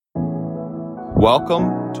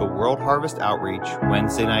Welcome to World Harvest Outreach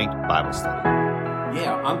Wednesday night Bible study.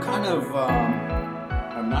 Yeah, I'm kind of,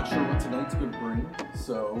 I'm not sure what tonight's going to bring,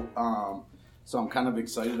 so I'm kind of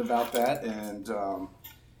excited about that, and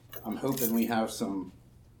I'm hoping we have some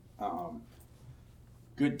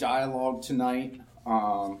good dialogue tonight,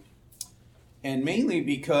 and mainly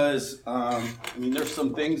because, there's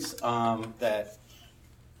some things that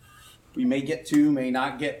we may get to, may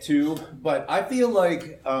not get to, but I feel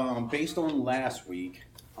like, based on last week,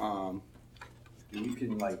 you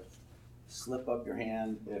can slip up your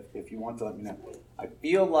hand if you want to let me know. I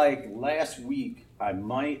feel like last week I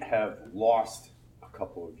might have lost a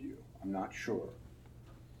couple of you. I'm not sure.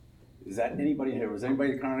 Is that anybody here? Was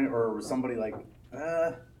anybody kind of, or was somebody like,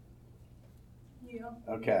 Yeah.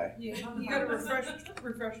 Okay. Yeah, you gotta refresh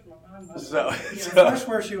my mind. Refresh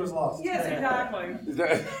where she was lost. Yes, exactly.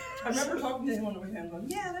 I remember talking to him on the way home, going,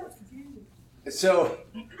 yeah, that was confusing.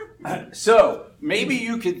 So maybe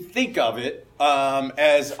you could think of it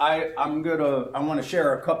as I want to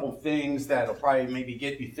share a couple things that'll probably maybe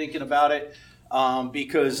get you thinking about it,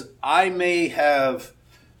 because I may have.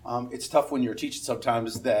 It's tough when you're teaching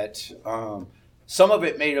sometimes that some of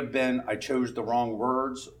it may have been I chose the wrong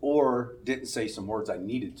words or didn't say some words I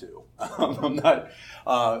needed to. I'm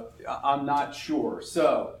not sure.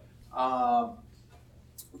 So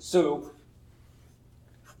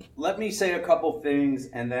let me say a couple things,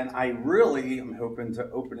 and then I really am hoping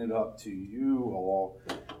to open it up to you all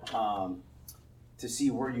to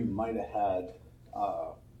see where you might have had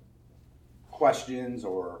questions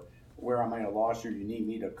or where I might have lost you. You need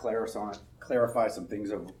me to clarify some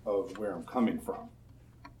things of where I'm coming from.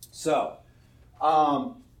 So,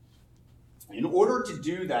 in order to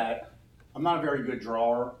do that, I'm not a very good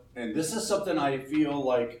drawer, and this is something I feel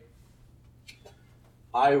like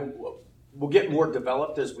I will get more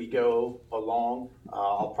developed as we go along.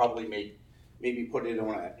 I'll probably maybe put it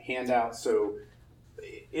on a handout, so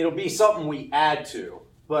it'll be something we add to.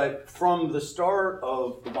 But from the start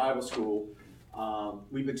of the Bible school,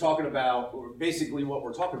 we've been talking about, or basically what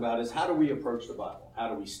we're talking about is how do we approach the Bible? How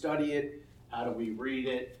do we study it? How do we read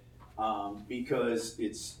it? Because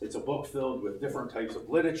it's a book filled with different types of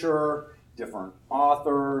literature, different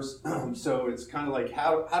authors. So it's kind of like,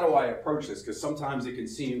 how do I approach this? Because sometimes it can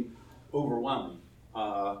seem overwhelming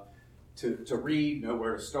to read, know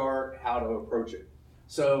where to start, how to approach it.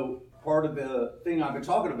 So part of the thing I've been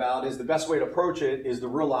talking about is the best way to approach it is to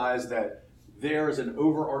realize that there is an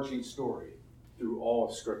overarching story through all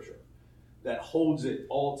of Scripture that holds it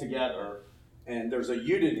all together, and there's a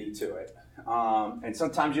unity to it. And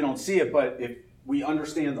sometimes you don't see it, but if we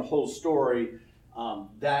understand the whole story,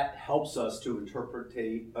 that helps us to interpret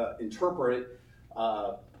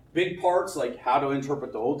big parts like how to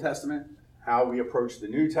interpret the Old Testament, how we approach the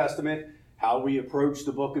New Testament, how we approach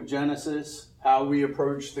the book of Genesis, how we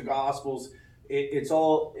approach the Gospels. It's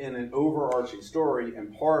all in an overarching story,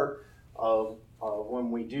 and part of when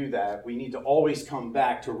we do that, we need to always come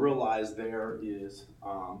back to realize there is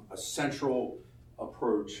a central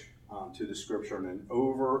approach to the Scripture and an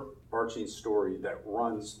overarching story that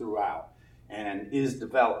runs throughout and is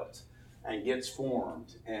developed and gets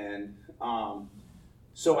formed. And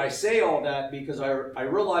so I say all that because I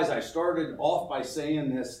realize I started off by saying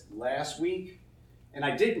this last week, and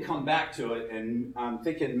I didn't come back to it, and I'm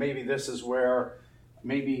thinking maybe this is where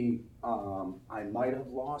maybe I might have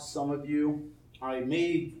lost some of you. I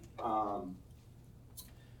made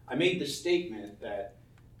the statement that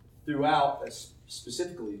throughout,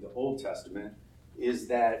 specifically the Old Testament, is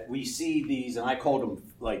that we see these, and I called them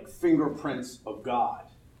like fingerprints of God,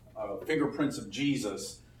 fingerprints of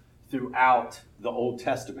Jesus throughout the Old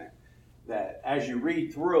Testament. That as you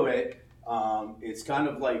read through it, it's kind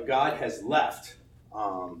of like God has left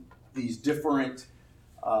these different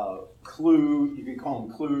clues. You can call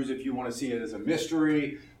them clues if you want to see it as a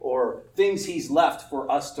mystery, or things he's left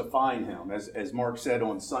for us to find him. As Mark said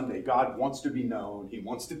on Sunday, God wants to be known, he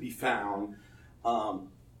wants to be found,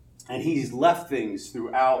 and he's left things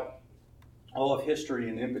throughout all of history,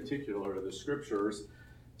 and in particular the Scriptures,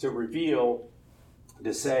 to reveal,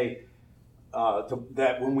 to say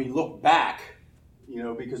that when we look back,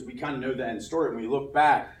 because we kind of know the end story, when we look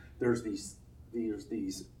back, there's these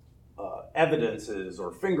evidences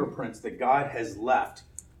or fingerprints that God has left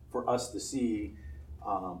for us to see,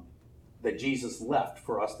 that Jesus left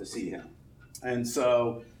for us to see him. And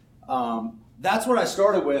so that's what I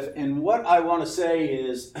started with. And what I want to say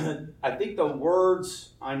is, I think the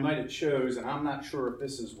words I might have chose, and I'm not sure if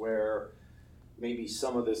this is where maybe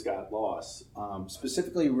some of this got lost.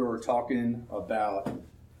 Specifically, we were talking about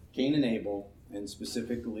Cain and Abel, and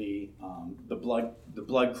specifically the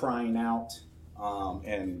blood crying out,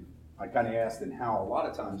 and I kind of asked and how a lot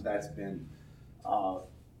of times that's been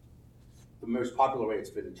the most popular way it's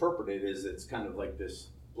been interpreted is it's kind of like this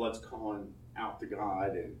blood's calling out to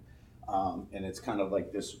God, and it's kind of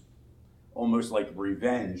like this almost like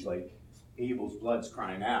revenge, like Abel's blood's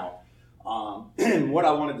crying out. And what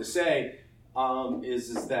I wanted to say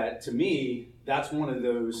is that to me, that's one of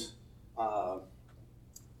those, and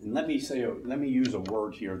let me use a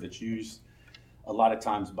word here that's used a lot of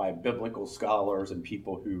times by biblical scholars and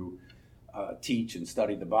people who teach and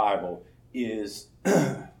study the Bible, is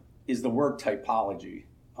the word typology,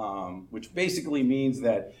 which basically means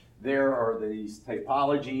that there are these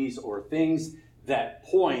typologies or things that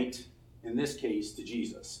point, in this case, to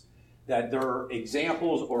Jesus. That there are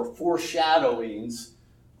examples or foreshadowings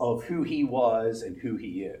of who he was and who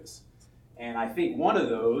he is. And I think one of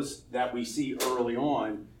those that we see early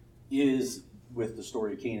on is with the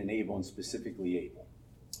story of Cain and Abel, and specifically Abel.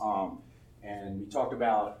 And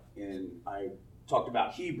I talked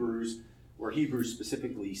about Hebrews, where Hebrews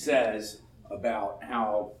specifically says about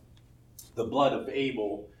how the blood of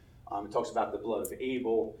Abel, it talks about the blood of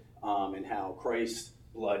Abel, and how Christ's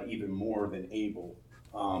blood, even more than Abel,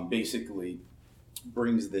 basically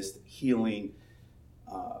brings this healing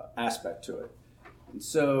aspect to it. And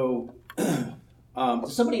so,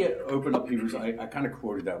 somebody open up Hebrews. I kind of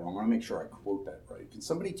quoted that wrong. I want to make sure I quote that right. Can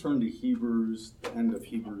somebody turn to Hebrews, the end of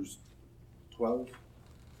Hebrews 12?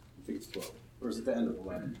 I think it's 12. Or is it the end of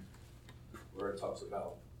 11? Where it talks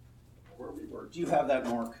about where we were. Do you have that,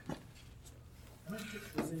 Mark?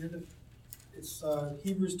 It's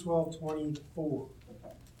Hebrews 12:24.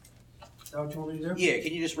 Is that what you want me to do? Yeah,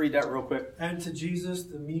 can you just read that real quick? And to Jesus,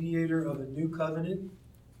 the mediator of a new covenant,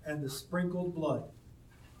 and the sprinkled blood,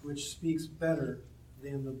 which speaks better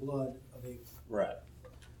than the blood of Abel. Right.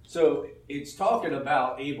 So it's talking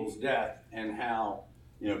about Abel's death and how,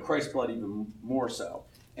 Christ's blood even more so.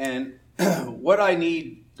 And what I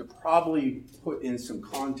need to probably put in some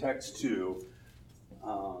context to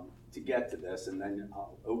get to this, and then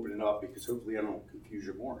I'll open it up because hopefully I don't confuse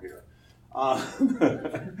you more here.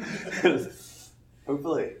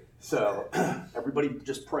 Hopefully. So everybody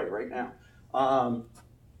just pray right now.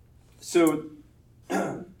 So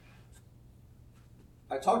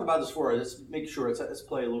I talked about this before. Let's make sure let's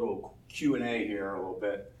play a little Q&A here a little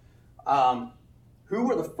bit. Who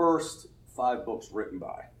were the first 5 books written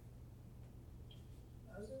by?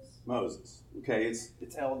 Moses. Okay,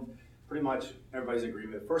 it's held pretty much everybody's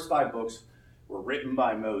agreement. The first 5 books were written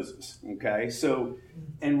by Moses. Okay, so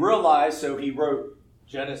and realize so he wrote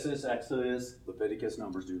Genesis, Exodus, Leviticus,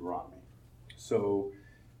 Numbers, Deuteronomy. So,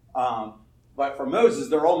 but for Moses,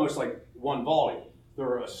 they're almost like one volume.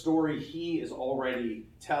 They're a story he is already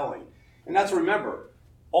telling, and that's remember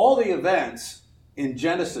all the events in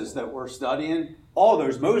Genesis that we're studying. All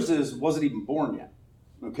those Moses wasn't even born yet.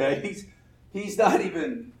 Okay, he's not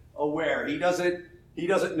even aware. He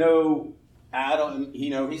doesn't know Adam.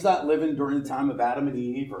 He's not living during the time of Adam and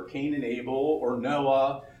Eve or Cain and Abel or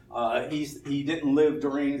Noah. He didn't live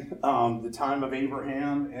during the time of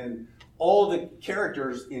Abraham and all the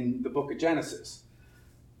characters in the book of Genesis.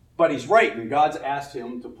 But he's writing. God's asked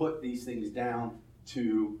him to put these things down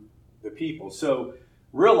to the people. So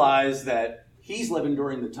realize that he's living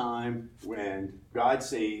during the time when God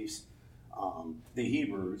saves the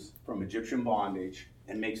Hebrews from Egyptian bondage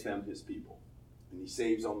and makes them his people. And he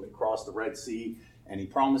saves them. They cross the Red Sea, and he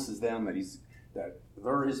promises them that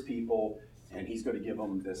they're his people, and he's going to give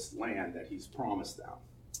them this land that he's promised them,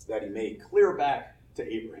 that he made clear back to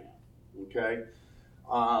Abraham. Okay?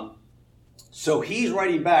 So he's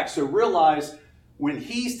writing back. So realize when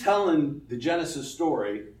he's telling the Genesis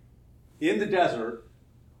story in the desert,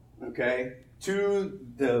 okay, to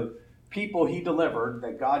the people he delivered,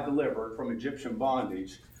 that God delivered from Egyptian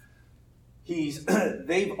bondage,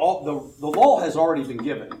 the law has already been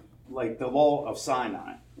given, like the law of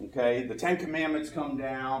Sinai. Okay, the 10 Commandments come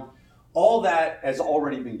down. All that has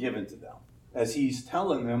already been given to them as he's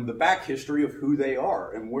telling them the back history of who they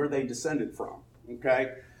are and where they descended from.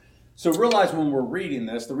 Okay, so realize when we're reading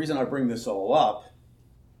this, the reason I bring this all up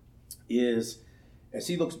is as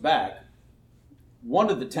he looks back, one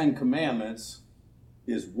of the 10 Commandments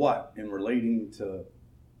is what in relating to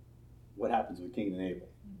what happens with Cain and Abel?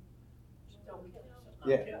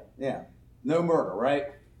 Yeah. No murder, right?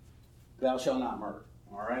 Thou shalt not murder.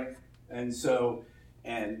 All right? And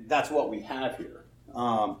that's what we have here.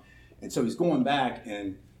 And so he's going back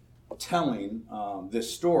and telling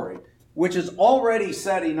this story, which is already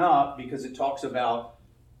setting up because it talks about,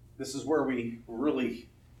 this is where we really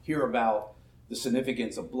hear about the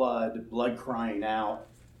significance of blood crying out,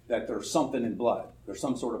 that there's something in blood. There's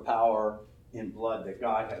some sort of power in blood that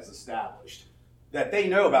God has established. that they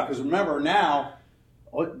know about. Because remember now,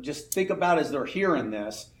 just think about as they're hearing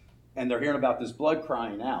this, and they're hearing about this blood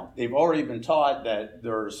crying out. They've already been taught that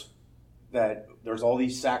there's all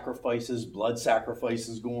these sacrifices, blood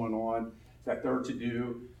sacrifices going on that they're to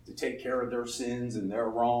do to take care of their sins and their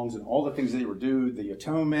wrongs and all the things they were do, the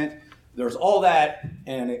atonement. There's all that,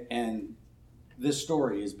 and this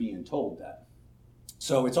story is being told that.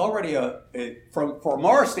 So it's already from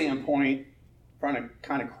our standpoint,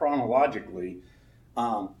 kind of chronologically,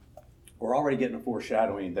 we're already getting a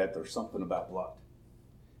foreshadowing that there's something about blood.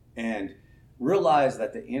 And realize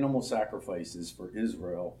that the animal sacrifices for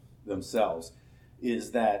Israel themselves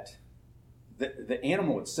is that the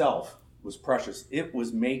animal itself was precious. It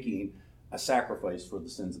was making a sacrifice for the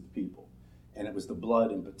sins of the people. And it was the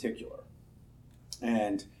blood in particular.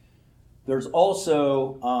 And there's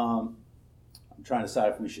also, I'm trying to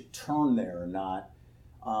decide if we should turn there or not,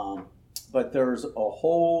 but there's a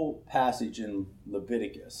whole passage in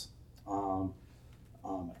Leviticus, I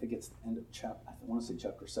think it's the end of chapter, I want to say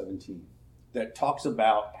chapter 17, that talks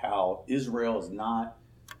about how Israel is not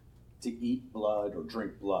to eat blood or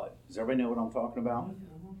drink blood. Does everybody know what I'm talking about?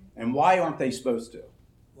 Mm-hmm. And why aren't they supposed to?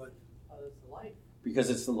 What? It's the life. Because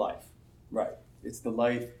it's the life. Right. It's the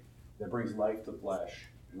life that brings life to flesh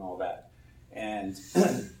and all that. And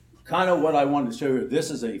kind of what I wanted to show you, this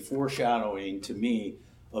is a foreshadowing to me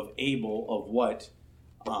of Abel, of what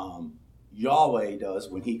Yahweh does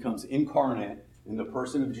when he comes incarnate in the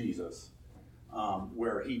person of Jesus,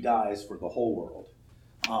 where he dies for the whole world.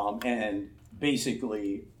 And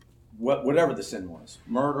basically, whatever the sin was,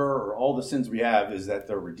 murder or all the sins we have, is that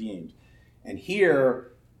they're redeemed. And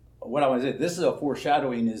here, what I want to say, this is a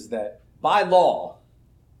foreshadowing, is that by law,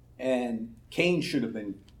 and Cain should have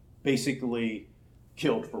been basically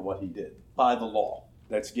killed for what he did, by the law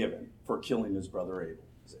that's given for killing his brother Abel.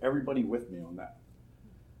 Is everybody with me on that?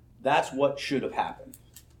 That's what should have happened.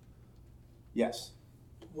 Yes?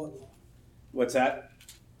 What law? What's that?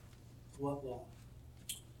 What law?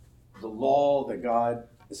 The law that God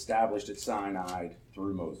established at Sinai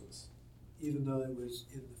through Moses. Even though it was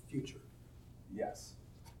in the future. Yes.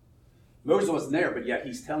 Moses wasn't there, but yet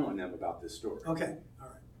he's telling them about this story. Okay, all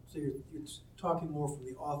right. So you're talking more from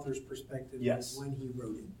the author's perspective. Yes. When he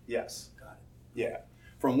wrote it. Yes. Got it. Yeah.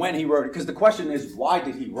 From when he wrote it. Because the question is, why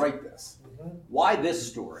did he write this? Mm-hmm. Why this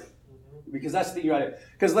story? Because that's the idea.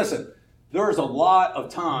 Because listen, there's a lot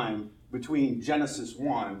of time between Genesis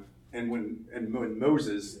 1 and when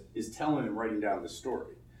Moses is telling and writing down the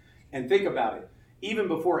story. And think about it. Even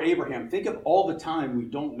before Abraham, think of all the time we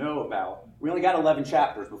don't know about. We only got 11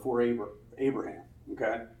 chapters before Abraham,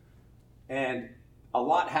 okay? And a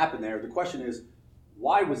lot happened there. The question is,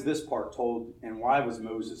 why was this part told, and why was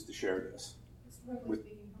Moses to share this? Historically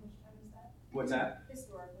speaking, how much time is that? What's that?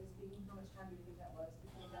 Historically speaking, how much time do you think that was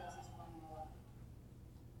before Genesis 1 and 11?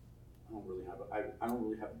 I don't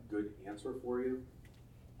really have a good answer for you.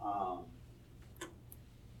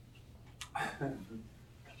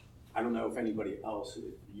 I don't know if anybody else, if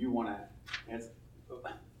you want to answer.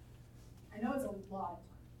 I know it's a lot of time.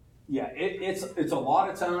 Yeah, it's a lot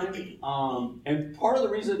of time, and part of the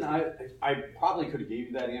reason I probably could have gave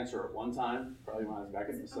you that answer at one time, probably when I was back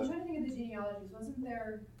in the I'm study. trying to think of the genealogies. Wasn't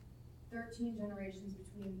there 13 generations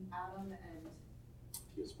between Adam and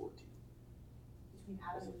He was 14. between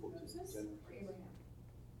Adam That's a and 14 Moses generation. or Abraham?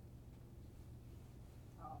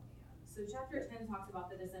 Oh, man. So chapter 10 talks about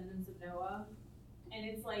the descendants of Noah, and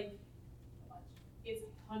it's like, it's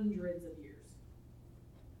hundreds of years.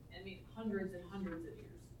 I mean, hundreds and hundreds of years.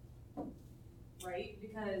 Right?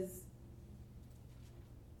 Because...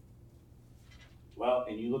 Well,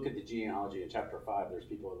 and you look at the genealogy in chapter 5, there's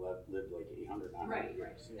people that lived like 800, 900 Right.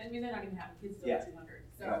 years. I mean, they're not going to have kids till Yeah. 200.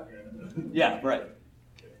 So, Yeah, right.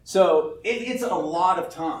 So it's a lot of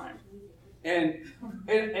time. And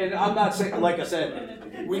I'm not saying, like I said,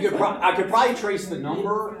 I could probably trace the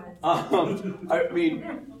number. I mean,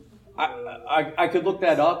 I could look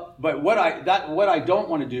that up, but what I don't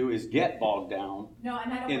want to do is get bogged down. No,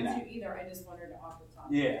 and I don't In want that. to either. I just wondered off the top.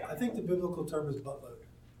 Yeah. I think the biblical term is buttload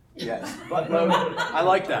Yes. Buttload. I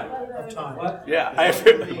like that. of time. Yeah.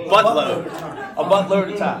 Buttload. of time. A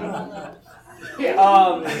buttload of time.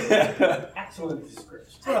 Excellent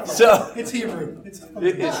description. So It's Hebrew. It's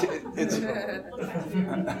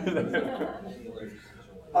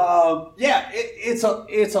it's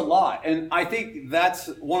a lot, and I think that's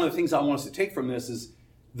one of the things I want us to take from this is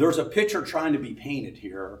there's a picture trying to be painted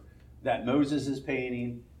here that Moses is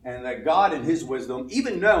painting, and that God in his wisdom,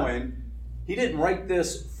 even knowing he didn't write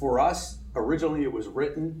this for us, originally it was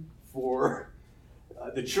written for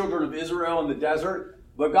the children of Israel in the desert,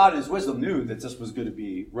 but God in his wisdom knew that this was going to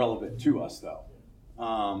be relevant to us though.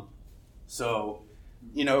 So,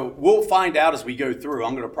 we'll find out as we go through.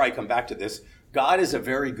 I'm going to probably come back to this. God is a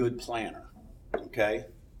very good planner. Okay?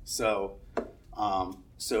 So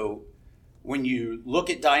when you look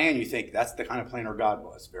at Diane, you think that's the kind of planner God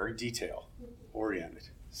was, very detail oriented.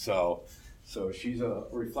 So she's a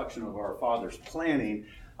reflection of our Father's planning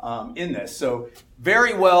in this. So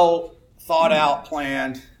very well thought out,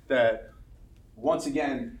 planned, that once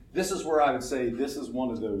again, this is where I would say this is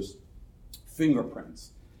one of those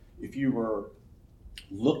fingerprints. If you were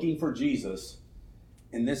looking for Jesus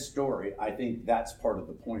in this story, I think that's part of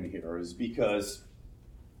the point here, is because,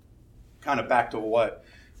 kind of back to what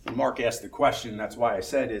when Mark asked the question, that's why I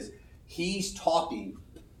said, is he's talking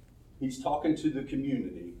to the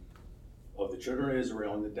community of the children of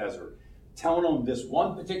Israel in the desert, telling them this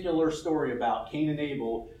one particular story about Cain and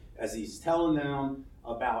Abel, as he's telling them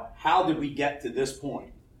about how did we get to this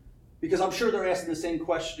point. Because I'm sure they're asking the same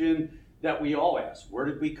question that we all ask. Where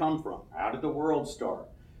did we come from? How did the world start?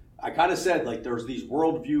 I kind of said, like, there's these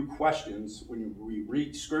worldview questions when we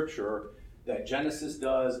read Scripture that Genesis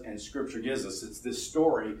does and Scripture gives us. It's this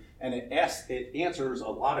story, and it answers a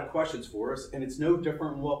lot of questions for us, and it's no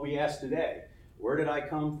different than what we ask today. Where did I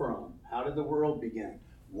come from? How did the world begin?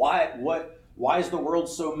 Why is the world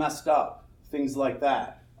so messed up? Things like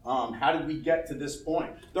that. How did we get to this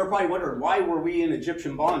point? They're probably wondering, why were we in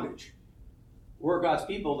Egyptian bondage? We're God's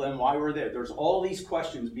people, then why were there? There's all these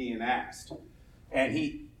questions being asked. And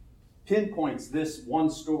he pinpoints this one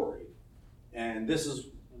story. And this is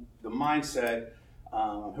the mindset,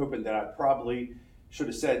 I'm hoping that I probably should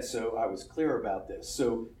have said so I was clear about this.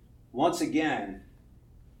 So once again,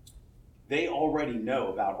 they already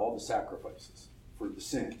know about all the sacrifices for the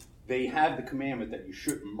sin. They have the commandment that you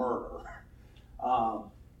shouldn't murder.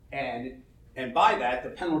 And by that, the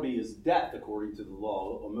penalty is death according to the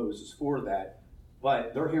law of Moses for that.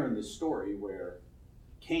 But they're hearing this story where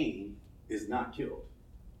Cain is not killed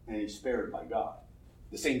and he's spared by God,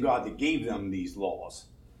 the same God that gave them these laws.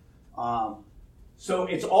 So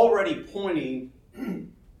it's already pointing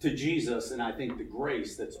to Jesus, and I think the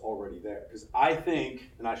grace that's already there. Because I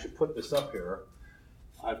think, and I should put this up here,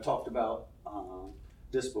 I've talked about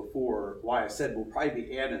this before, why I said we'll probably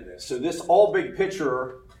be adding this. So this all big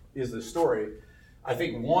picture is the story. I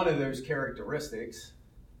think one of those characteristics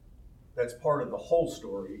that's part of the whole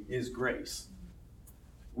story is grace.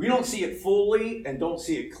 We don't see it fully and don't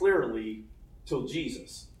see it clearly till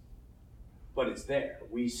Jesus, but it's there.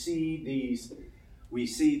 We see these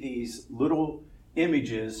little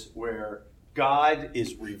images where God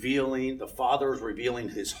is revealing, the Father is revealing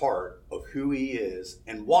his heart of who he is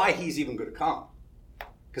and why he's even going to come.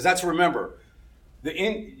 Because that's, remember,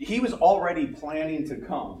 he was already planning to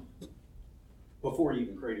come before he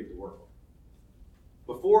even created the world.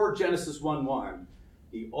 Before Genesis 1:1,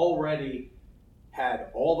 he already had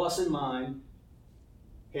all of us in mind,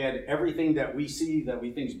 had everything that we see that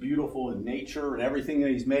we think is beautiful in nature and everything that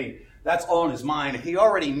he's made. That's all in his mind. He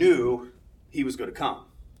already knew he was going to come.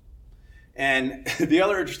 And the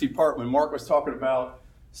other interesting part, when Mark was talking about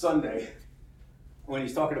Sunday, when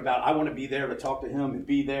he's talking about, I want to be there to talk to him and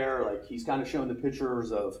be there, like he's kind of showing the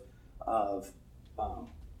pictures of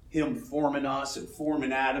him forming us and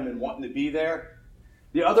forming Adam and wanting to be there.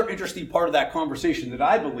 The other interesting part of that conversation that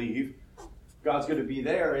I believe God's going to be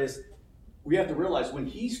there is we have to realize when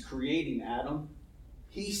he's creating Adam,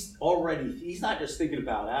 he's not just thinking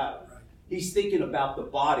about Adam. He's thinking about the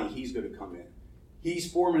body he's going to come in.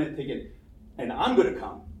 He's forming it thinking, and I'm going to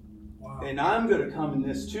come. Wow. And I'm going to come in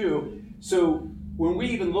this too. So when we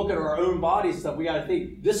even look at our own bodies and stuff, we got to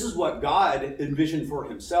think, this is what God envisioned for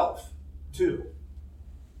himself too.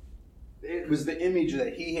 It was the image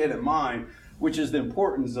that he had in mind, which is the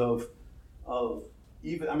importance of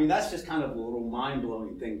even, I mean, that's just kind of a little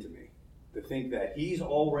mind-blowing thing to me, to think that he's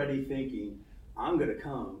already thinking, I'm going to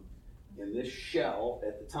come in this shell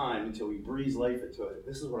at the time until he breathes life into it.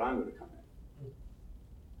 This is what I'm going to come in.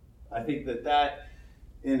 I think that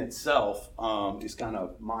in itself is kind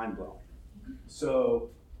of mind-blowing.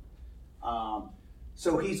 So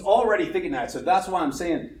he's already thinking that. So that's why I'm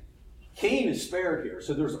saying Cain is spared here.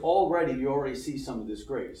 So you already see some of this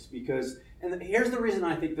grace. And here's the reason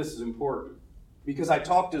I think this is important. Because I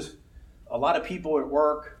talked to a lot of people at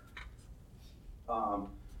work.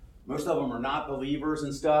 Most of them are not believers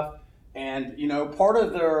and stuff. And, part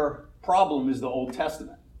of their problem is the Old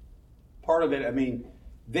Testament. Part of it, I mean,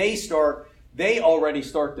 they already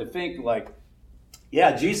start to think like,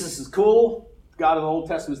 yeah, Jesus is cool. God of the Old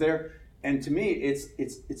Testament's there. And to me,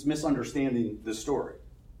 it's misunderstanding the story.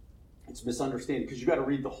 It's misunderstanding because you got to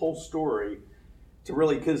read the whole story to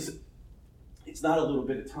really, because it's not a little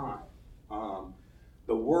bit of time.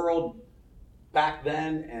 The world back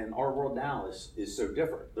then and our world now is so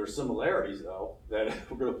different. There's similarities though that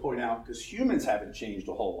we're going to point out because humans haven't changed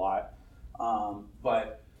a whole lot,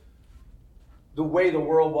 but the way the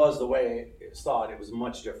world was, the way it's thought, it was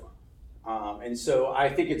much different. And so I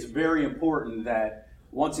think it's very important that,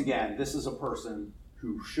 once again, this is a person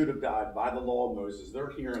who should have died by the law of Moses.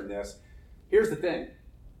 They're hearing this. Here's the thing.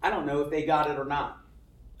 I don't know if they got it or not.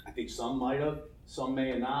 I think some might have, some may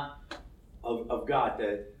have not, of God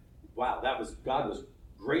that, wow, God was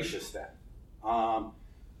gracious then.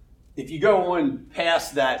 If you go on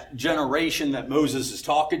past that generation that Moses is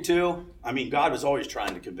talking to, I mean, God was always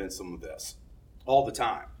trying to convince them of this all the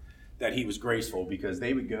time, that he was graceful because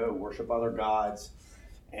they would go worship other gods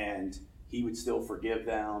and he would still forgive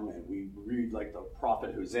them. And we read like the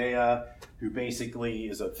prophet Hosea, who basically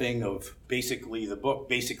is a thing of basically the book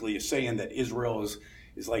basically is saying that Israel is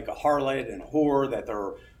like a harlot and a whore, that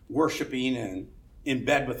they're worshiping and in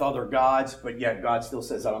bed with other gods, but yet God still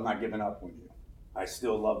says that I'm not giving up on you. I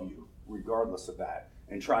still love you regardless of that,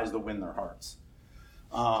 and tries to win their hearts.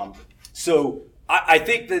 So I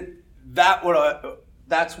think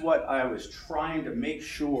that's what I was trying to make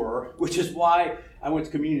sure, which is why I went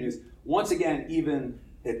to communion, is once again, even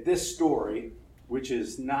at this story, which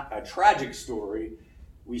is not a tragic story,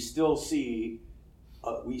 we still see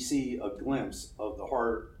a glimpse of the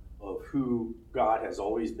heart of who God has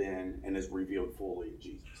always been and is revealed fully in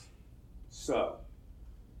Jesus. So,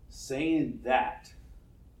 saying that,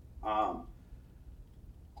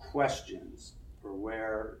 questions or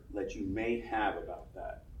where that you may have about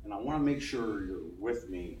that. And I want to make sure you're with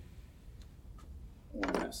me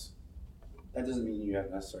on this. That doesn't mean you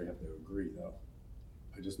necessarily have to agree, though.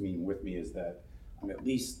 I just mean with me is that I'm at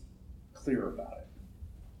least clear about it.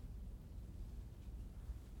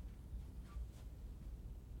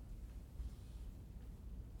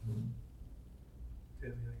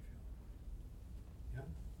 Tammy, how you feel? Yeah?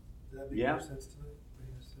 Does that make Yeah. more sense to it? What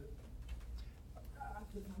you just said?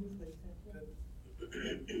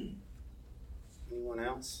 Anyone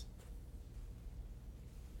else?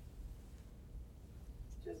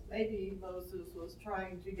 Just maybe Moses was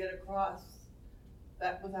trying to get across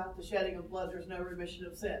that without the shedding of blood, there's no remission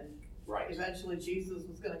of sin. Right. Eventually, Jesus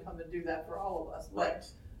was going to come and do that for all of us. Right.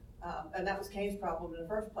 But, and that was Cain's problem in the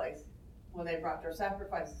first place. When they brought their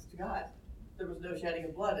sacrifices to God, there was no shedding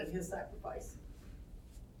of blood in his sacrifice.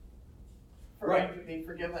 For Right. him to be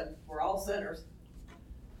forgiven, we're all sinners.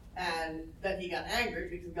 And then he got angry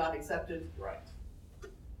because God accepted Right.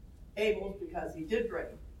 Abel's because he did bring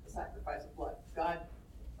the sacrifice of blood. God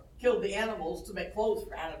killed the animals to make clothes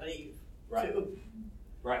for Adam and Eve. Right. Too.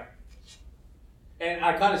 Right. And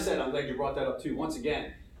I kind of said, I'm glad you brought that up too. Once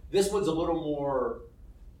again, this one's a little more,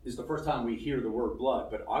 is the first time we hear the word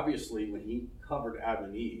blood, but obviously when he covered Adam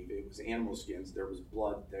and Eve, it was animal skins, there was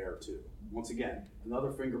blood there too. Once again,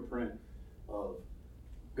 another fingerprint of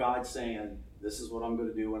God saying, this is what I'm going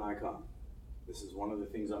to do when I come. This is one of the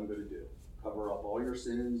things I'm going to do. Cover up all your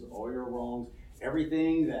sins, all your wrongs,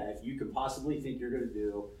 everything that you could possibly think you're going to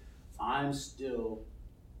do. I'm still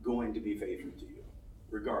going to be faithful to you,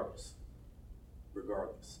 regardless.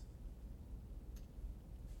 Regardless.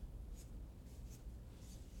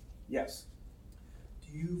 Yes.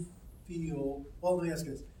 Do you feel, well, let me ask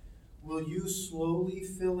you this. Will you slowly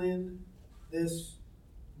fill in this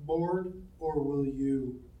board, or will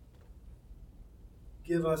you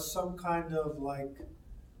give us some kind of like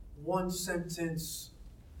one sentence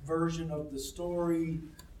version of the story?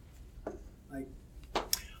 Like,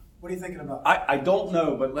 what are you thinking about? I don't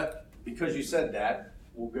know, but because you said that,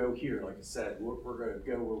 we'll go here. Like I said, we're going to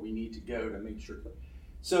go where we need to go to make sure.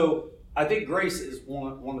 So I think grace is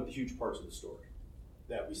one of the huge parts of the story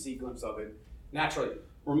that we see a glimpse of it naturally.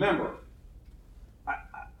 Remember,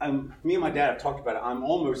 me and my dad have talked about it. I'm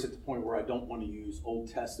almost at the point where I don't want to use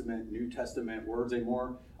Old Testament, New Testament words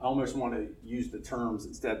anymore. I almost want to use the terms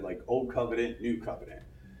instead, like Old Covenant, New Covenant,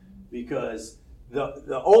 because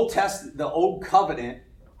the Old Covenant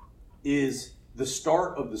is the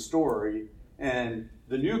start of the story, and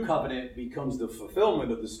the New Covenant becomes the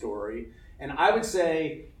fulfillment of the story. And I would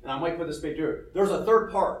say, and I might put this picture here, there's a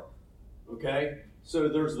third part. Okay, so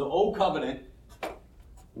there's the Old Covenant,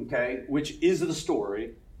 okay, which is the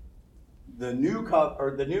story. The new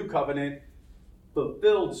covenant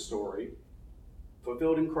fulfilled story,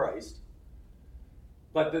 fulfilled in Christ.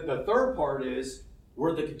 But the third part is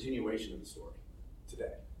we're the continuation of the story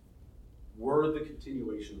today. We're the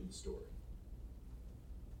continuation of the story.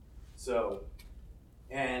 So,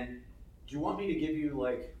 and do you want me to give you,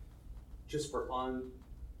 like, just for fun,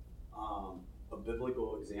 a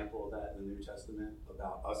biblical example of that in the New Testament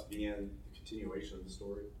about us being the continuation of the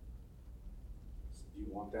story? Do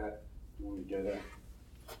you want that? Let me go there.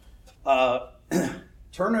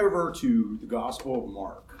 Turn over to the Gospel of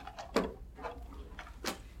Mark,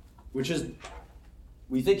 which is,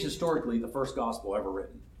 we think historically, the first gospel ever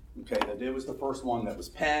written. Okay, that it was the first one that was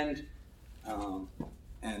penned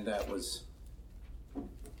and that was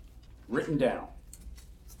written down.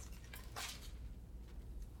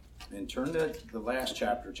 And turn to the last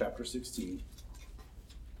chapter, chapter 16.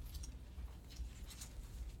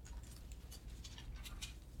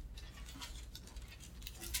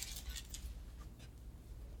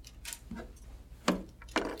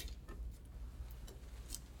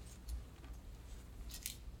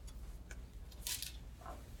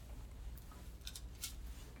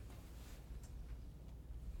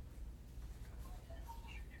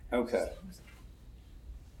 Okay.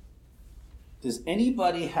 Does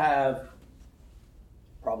anybody have,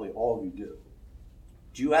 probably all of you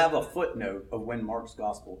do you have a footnote of when Mark's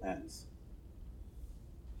gospel ends?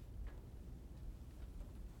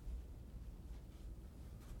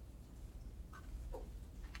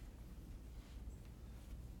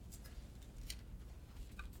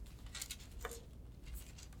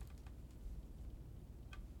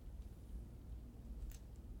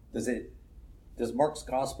 Does Mark's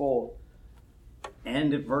gospel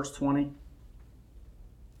end at verse 20?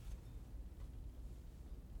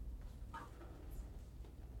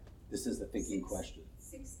 This is the thinking question.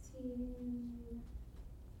 16:8.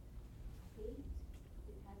 It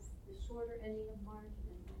has the shorter ending of Mark,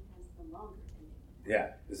 and then it has the longer ending.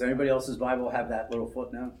 Yeah. Does anybody else's Bible have that little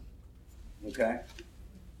footnote? Okay.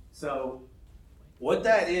 So, what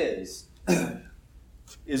that is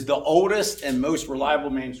the oldest and most reliable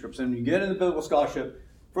manuscripts. And when you get into biblical scholarship,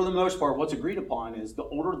 for the most part, what's agreed upon is the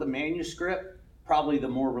older the manuscript, probably the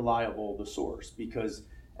more reliable the source, because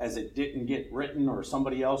as it didn't get written or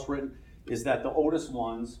somebody else written, is that the oldest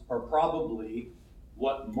ones are probably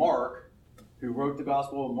what Mark, who wrote the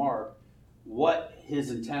Gospel of Mark, what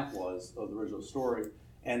his intent was of the original story,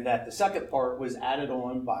 and that the second part was added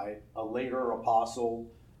on by a later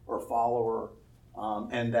apostle or follower,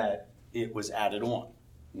 and that it was added on,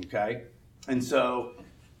 okay? And so,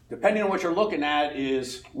 depending on what you're looking at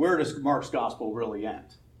is, where does Mark's Gospel really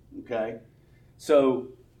end, okay? So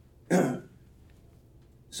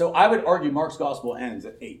I would argue Mark's Gospel ends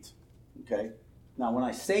at 8, okay? Now, when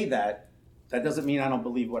I say that, that doesn't mean I don't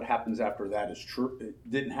believe what happens after that is true. It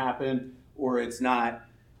didn't happen, or it's not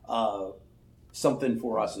something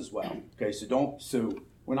for us as well, okay? So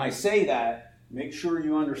when I say that, make sure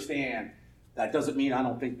you understand that doesn't mean I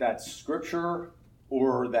don't think that's scripture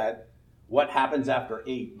or that what happens after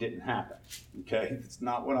 8 didn't happen, okay? It's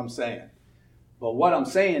not what I'm saying. But what I'm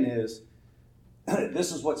saying is,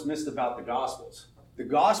 this is what's missed about the Gospels. The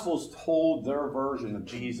Gospels told their version of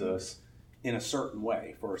Jesus in a certain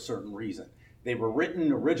way for a certain reason. They were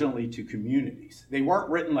written originally to communities. They weren't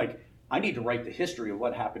written like, I need to write the history of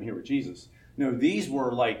what happened here with Jesus. No, these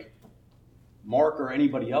were like Mark or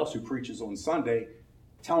anybody else who preaches on Sunday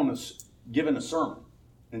telling us, giving a sermon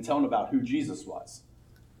and telling about who Jesus was.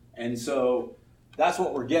 And so that's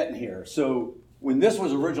what we're getting here. So when this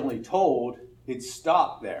was originally told, it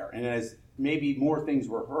stopped there. And as maybe more things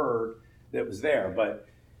were heard, that was there. But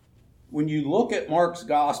when you look at Mark's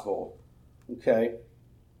gospel, okay,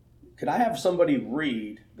 could I have somebody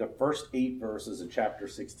read the first 8 verses of chapter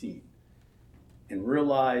 16 and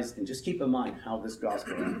realize, and just keep in mind how this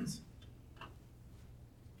gospel ends?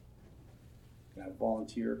 Can I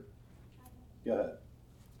volunteer? Go ahead.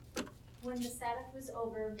 When the Sabbath was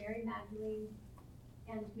over, Mary Magdalene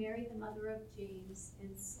and Mary, the mother of James,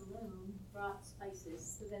 and Salome brought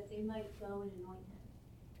spices so that they might go and anoint him.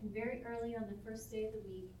 And very early on the first day of the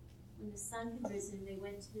week, when the sun had risen, they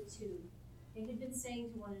went to the tomb. They had been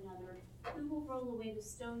saying to one another, "Who will roll away the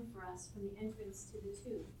stone for us from the entrance to the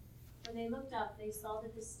tomb?" When they looked up, they saw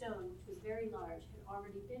that the stone, which was very large, had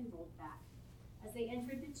already been rolled back. As they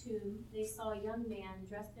entered the tomb, they saw a young man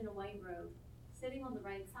dressed in a white robe, sitting on the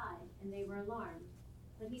right side, and they were alarmed.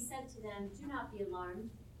 But he said to them, "Do not be alarmed.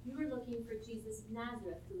 You are looking for Jesus of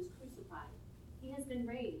Nazareth, who was crucified. He has been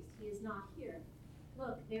raised. He is not here.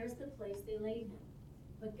 Look, there is the place they laid him.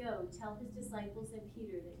 But go, tell his disciples and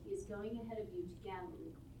Peter that he is going ahead of you to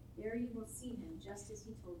Galilee. There you will see him, just as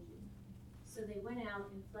he told you." So they went out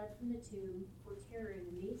and fled from the tomb, for terror and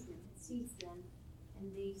amazement had seized them,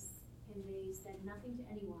 and they said nothing to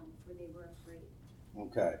anyone, for they were afraid.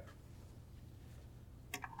 Okay.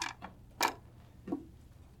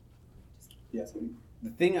 Yes. The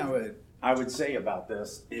thing I would say about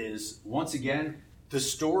this is, once again, the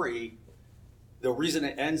story, the reason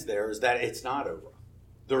it ends there is that it's not over.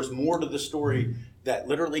 There's more to the story that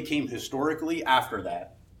literally came historically after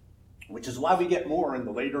that, which is why we get more in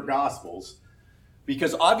the later Gospels,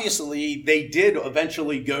 because obviously they did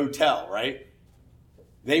eventually go tell, right?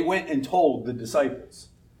 They went and told the disciples.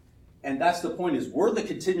 And that's the point, is we're the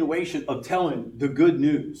continuation of telling the good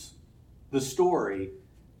news, the story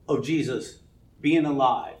of Jesus being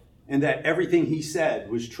alive, and that everything he said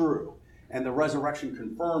was true, and the resurrection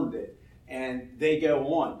confirmed it, and they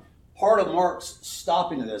go on. Part of Mark's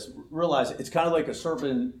stopping to this, realize it's kind of like a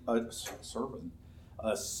sermon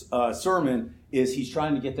is he's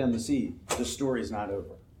trying to get them to see the story is not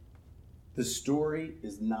over. The story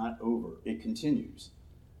is not over. It continues.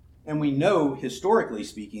 And we know, historically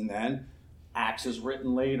speaking, then, Acts is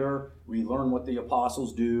written later. We learn what the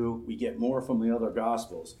apostles do. We get more from the other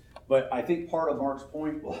Gospels. But I think part of Mark's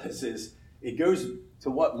point is it goes to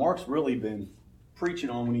what Mark's really been preaching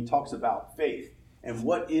on when he talks about faith. And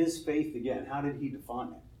what is faith again? How did he define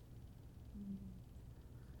it?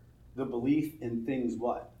 The belief in things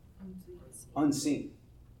what? Unseen.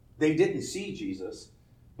 They didn't see Jesus,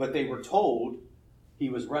 but they were told he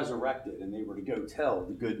was resurrected, and they were to go tell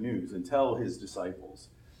the good news and tell his disciples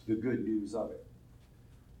the good news of it.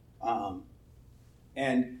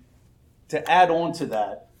 And to add on to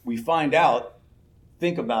that, we find out,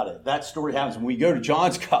 think about it, that story happens. When we go to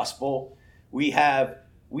John's gospel, we have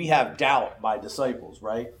doubt by disciples,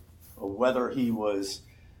 right? Or whether he was,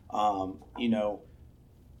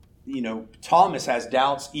 Thomas has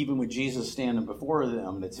doubts even with Jesus standing before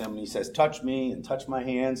them. And it's him, and he says, touch me and touch my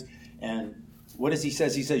hands. And what does he say?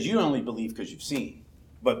 He says, you only believe because you've seen.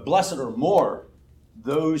 But blessed are more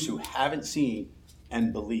those who haven't seen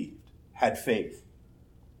and believed, had faith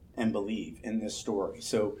and believe in this story.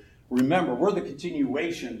 So remember, we're the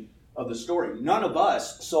continuation of the story. None of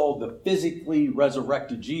us saw the physically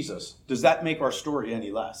resurrected Jesus. Does that make our story any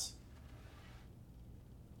less?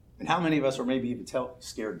 And how many of us are maybe even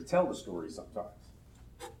scared to tell the story sometimes?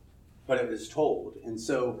 But it was told. And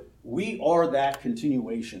so we are that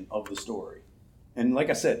continuation of the story. And like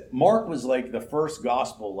I said, Mark was like the first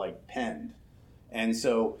gospel penned. And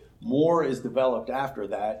so more is developed after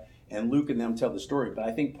that, and Luke and them tell the story. But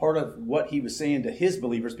I think part of what he was saying to his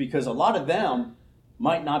believers, because a lot of them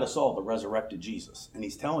might not have saw the resurrected Jesus. And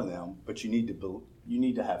he's telling them, but you need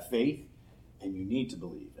to have faith, and you need to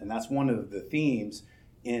believe. And that's one of the themes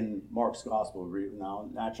in Mark's gospel. Now,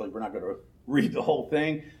 naturally, we're not going to read the whole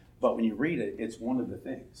thing, but when you read it, it's one of the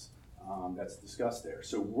things that's discussed there.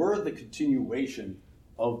 So we're the continuation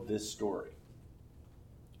of this story.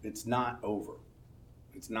 It's not over.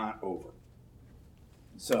 It's not over.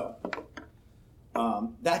 So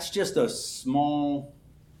that's just a small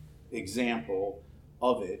example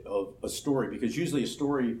of a story, because usually a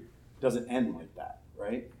story doesn't end like that,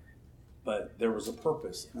 right? But there was a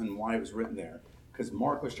purpose and why it was written there, because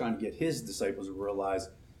Mark was trying to get his disciples to realize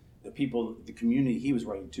the people, the community he was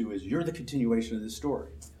writing to, is you're the continuation of this story.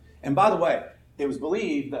 And by the way, it was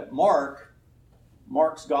believed that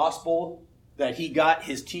Mark's gospel, that he got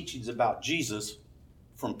his teachings about Jesus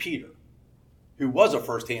from Peter, who was a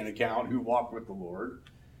first-hand account, who walked with the Lord,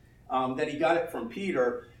 that he got it from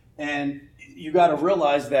Peter. And you got to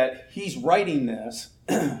realize that he's writing this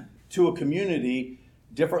to a community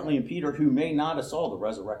differently in Peter who may not have saw the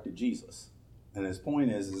resurrected Jesus. And his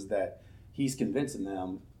point is that he's convincing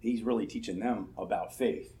them, he's really teaching them about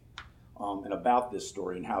faith and about this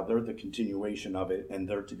story and how they're the continuation of it and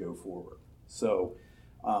they're to go forward. So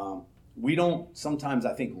we don't sometimes,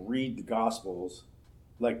 I think, read the Gospels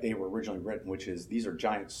like they were originally written, which is these are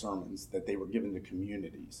giant sermons that they were given to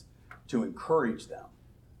communities to encourage them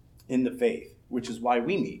in the faith, which is why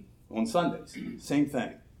we meet on Sundays. Same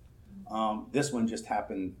thing. This one just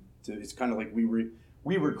happened to, it's kind of like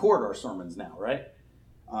we record our sermons now, right?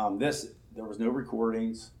 There was no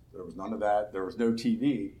recordings, there was none of that, there was no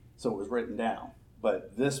TV, so it was written down.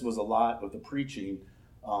 But this was a lot of the preaching.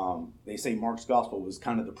 They say Mark's gospel was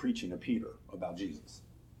kind of the preaching of Peter about Jesus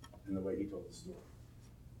and the way he told the story.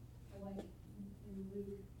 Like in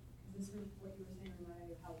Luke, this is what you were saying reminded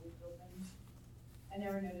me of how Luke opens. I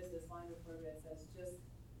never noticed this line before, but it says, just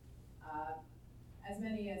as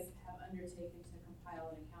many as have undertaken to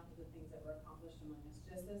compile an account of the things that were accomplished among us,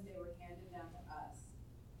 just as they were handed down to us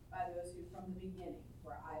by those who from the beginning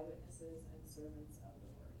were eyewitnesses and servants of the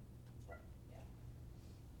word. Right. Yeah.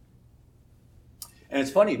 And it's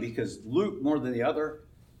funny because Luke, more than the other,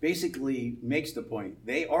 basically makes the point.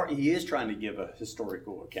 He is trying to give a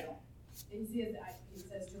historical account. It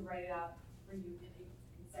says to write it out for you in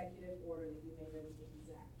a consecutive order that you may know the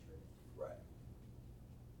exact truth. Right.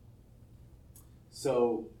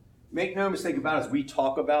 So make no mistake about it, as we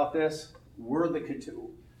talk about this,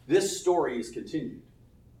 this story is continued.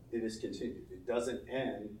 It is continued. It doesn't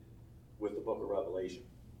end with the book of Revelation.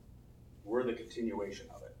 We're the continuation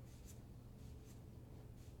of it.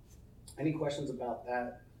 Any questions about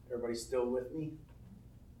that? Everybody still with me?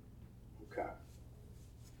 Okay.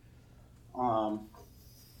 Now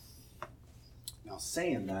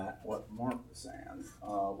saying that, what Mark was saying,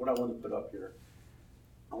 what I wanted to put up here,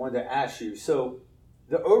 I wanted to ask you, so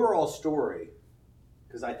the overall story,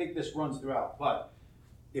 because I think this runs throughout, but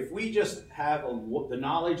if we just have the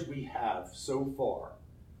knowledge we have so far,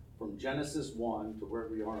 from Genesis 1 to where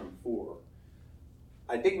we are in 4,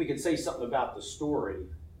 I think we could say something about the story,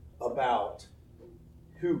 about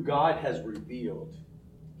who God has revealed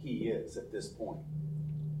he is at this point.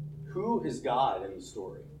 Who is God in the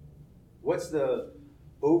story? What's the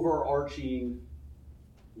overarching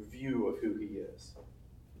view of who he is?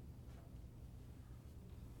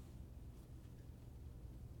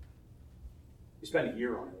 You spent a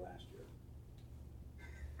year on it last year.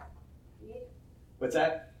 Creator. What's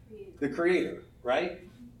that? Creator. The creator, right?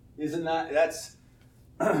 Isn't that's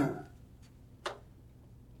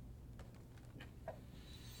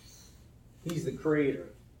he's the creator.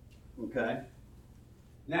 Okay?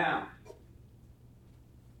 Now,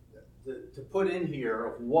 to put in here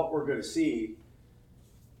of what we're going to see,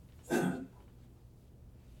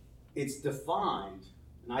 it's defined,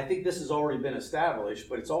 and I think this has already been established,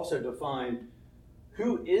 but it's also defined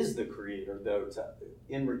who is the creator, though,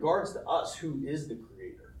 in regards to us, who is the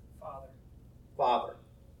creator? Father.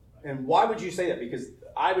 And why would you say that? Because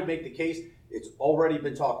I would make the case it's already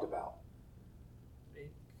been talked about. He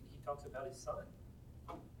talks about his son,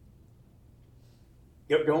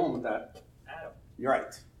 Yep, go on with that. Adam. You're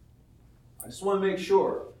right. I just want to make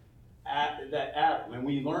sure that Adam, and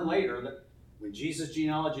we learn later that when Jesus'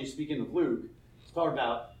 genealogy, speaking of Luke, it's talking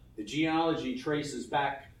about the genealogy traces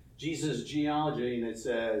back Jesus' genealogy, and it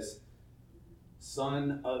says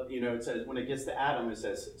son of, it says when it gets to Adam, it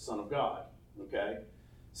says son of God. Okay?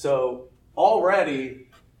 So already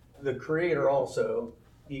the creator also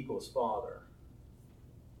equals father.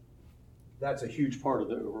 That's a huge part of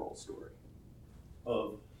the overall story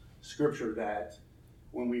of Scripture, that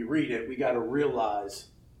when we read it, we got to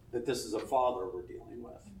realize that this is a father we're dealing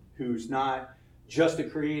with, who's not just a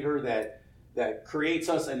creator that creates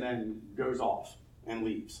us and then goes off and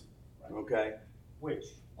leaves. Okay? Which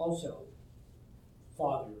also,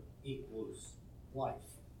 father equals life.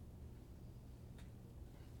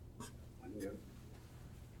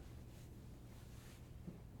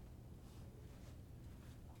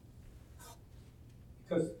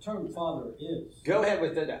 Because the term father is. Go ahead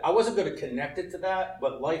with that. I wasn't going to connect it to that,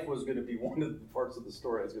 but life was going to be one of the parts of the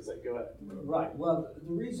story I was going to say. Go ahead. Right. Well,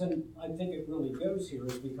 the reason I think it really goes here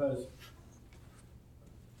is because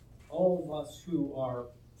all of us who are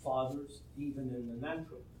fathers, even in the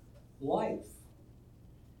natural, life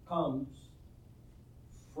comes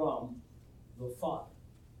from the father,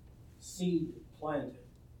 seed planted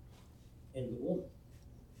in the womb.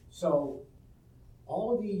 So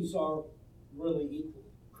all of these are really equal: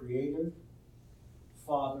 creator,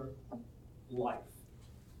 father, life.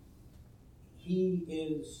 He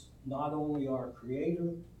is not only our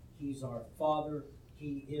creator, he's our father,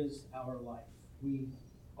 he is our life. We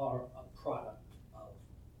are a product of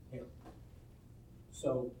him.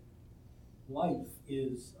 So life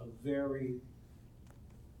is a very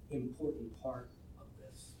important part of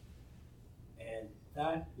this. And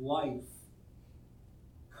that life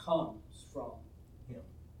comes from him.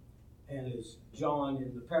 And as John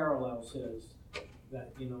in the parallel says,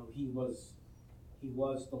 that, he was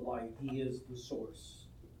the light, he is the source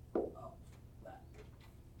of that.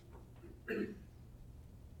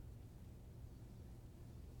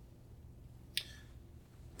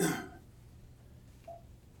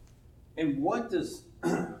 And what does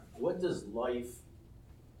life,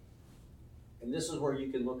 and this is where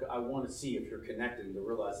you can look, I want to see if you're connected to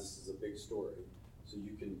realize this is a big story, so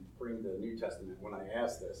you can bring the New Testament when I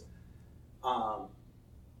ask this. How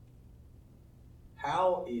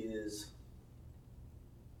is,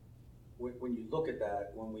 when you look at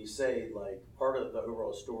that, when we say like part of the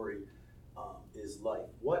overall story is life,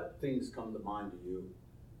 what things come to mind to you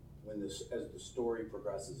as the story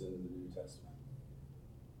progresses in the New Testament?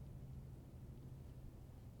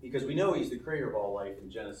 Because we know he's the creator of all life in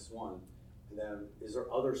Genesis 1. And then is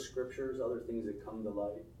there other scriptures, other things that come to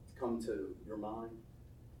your mind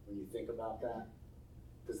when you think about that?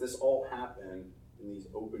 Does this all happen in these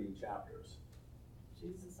opening chapters?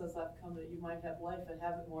 Jesus says, I've come that you might have life and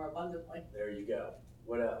have it more abundantly. There you go.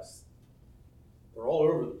 What else? They're all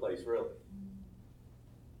over the place, really.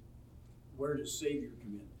 Where does Savior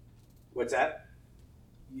come in? What's that?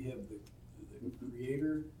 You have the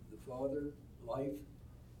Creator, the Father, life.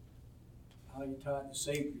 How you tie the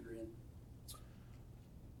Savior in?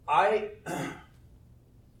 I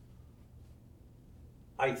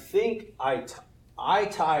think I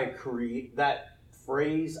tie that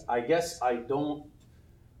phrase. I guess I don't.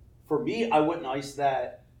 For me, I wouldn't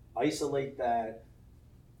isolate that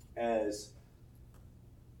as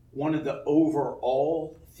one of the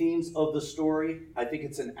overall themes of the story. I think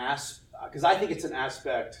it's because I think it's an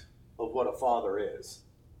aspect of what a father is.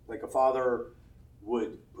 Like a father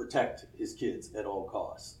would protect his kids at all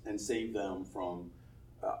costs and save them from.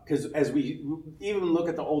 Because as we even look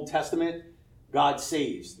at the Old Testament, God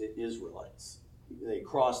saves the Israelites. They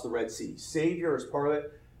cross the Red Sea. Savior is part of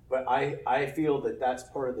it, but I feel that that's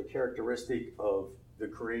part of the characteristic of the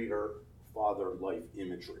Creator Father life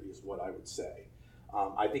imagery is what I would say.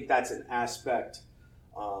 I think that's an aspect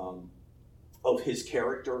of his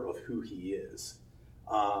character, of who he is.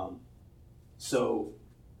 So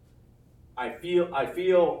I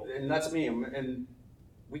feel, and that's me, and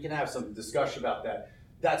we can have some discussion about that.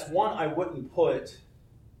 That's one I wouldn't put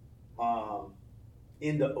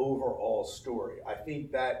in the overall story. I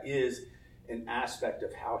think that is an aspect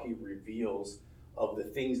of how he reveals of the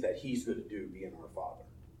things that he's going to do being our Father.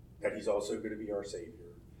 That he's also going to be our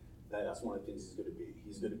Savior. That's one of the things he's going to be.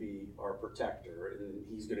 He's going to be our protector, and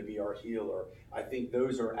he's going to be our healer. I think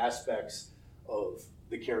those are aspects of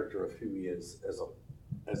the character of who he is as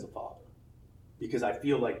a father. Because I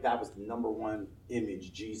feel like that was the number one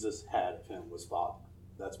image Jesus had of him was Father.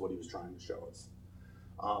 That's what he was trying to show us.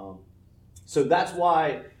 So that's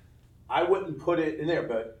why I wouldn't put it in there.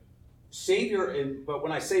 But Savior, but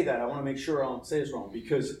when I say that, I want to make sure I don't say this wrong.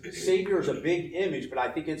 Because Savior is a big image, but I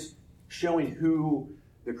think it's showing who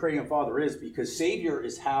the creating Father is. Because Savior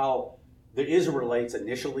is how the Israelites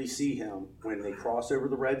initially see him when they cross over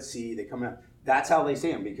the Red Sea. They come out. That's how they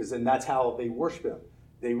see him, because then that's how they worship him.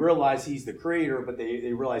 They realize he's the creator, but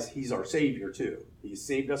they realize he's our Savior too. He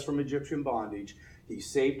saved us from Egyptian bondage. He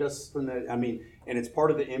saved us from and it's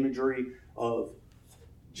part of the imagery of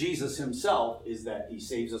Jesus himself is that he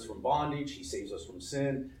saves us from bondage. He saves us from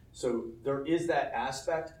sin. So there is that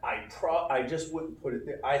aspect. I just wouldn't put it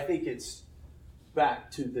there. I think it's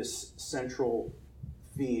back to this central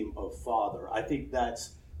theme of Father. I think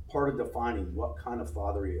that's part of defining what kind of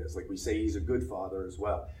Father he is. Like we say, he's a good Father as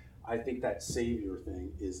well. I think that Savior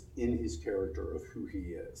thing is in his character of who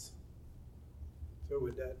he is. So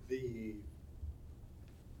would that be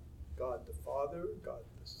God the Father, God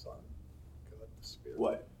the Son, God the Spirit?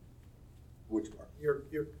 What? Which part? You're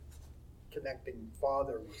connecting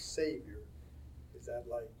Father with Savior. Is that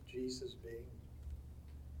like Jesus being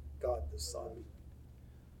God the Son?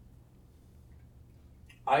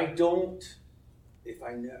 I don't, if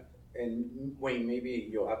I know, and Wayne, maybe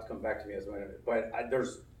you'll have to come back to me as a minute, but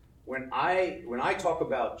when I talk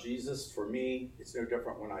about Jesus, for me, it's no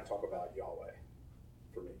different when I talk about Yahweh,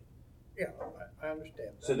 for me. Yeah, I understand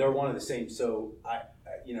that. So they're one and the same. So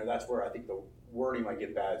that's where I think the wording might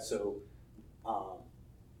get bad. So,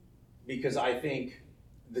 because I think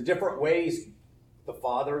the different ways the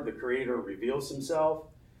Father, the Creator, reveals himself,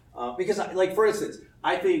 because for instance,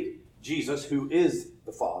 I think Jesus, who is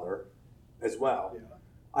the Father as well, yeah.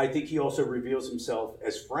 I think he also reveals himself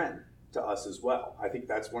as friend to us as well. I think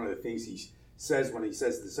that's one of the things he says when he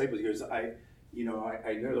says to the disciples, he goes, I no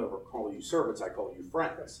longer call you servants, I call you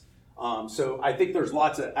friends. So I think there's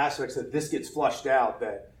lots of aspects that this gets flushed out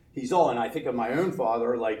that he's all, and I think of my own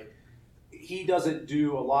father, like he doesn't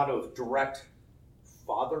do a lot of direct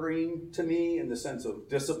fathering to me in the sense of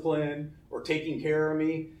discipline or taking care of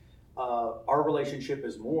me. Our relationship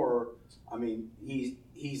is more,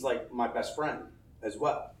 he's like my best friend as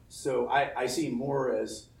well. So I see him more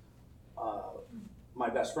as my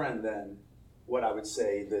best friend than what I would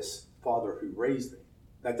say this father who raised me.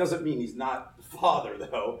 That doesn't mean he's not the father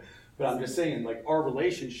though, but I'm just saying like our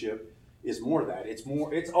relationship is more that.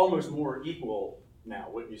 It's almost more equal now,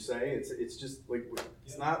 wouldn't you say? It's just like,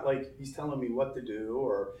 it's not like he's telling me what to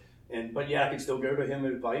do but yeah, I can still go to him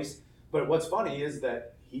with advice. But what's funny is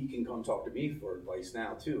that he can come talk to me for advice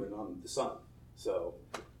now too, and I'm the son. So,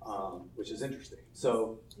 which is interesting.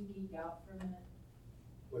 So, to geek out for a minute.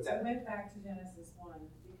 What's that? I went back to Genesis 1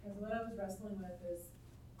 because what I was wrestling with is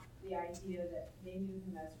the idea that they knew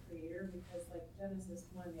him as creator, because like Genesis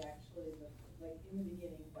 1, they actually, like in the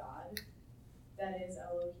beginning, God, that is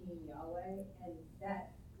Elohim Yahweh, and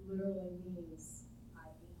that literally means I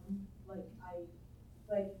am.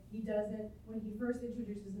 Like he doesn't, when he first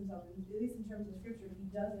introduces himself, at least in terms of scripture, he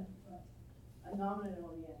doesn't put a nominative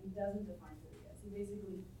on the end. He doesn't define who he is. He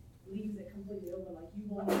basically leaves it completely open, like you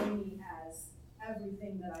will know me as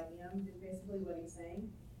everything that I am, is basically what he's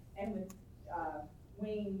saying. And with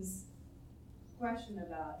Wayne's question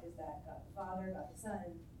about is that God the Father, God the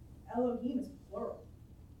Son, Elohim is plural.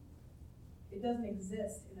 it doesn't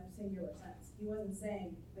exist in a singular sense. He wasn't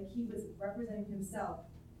saying, like, he was representing himself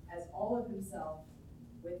as all of himself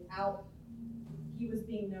without, he was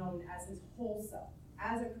being known as his whole self,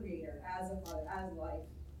 as a creator, as a father, as life.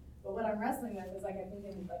 But what I'm wrestling with is, like, I think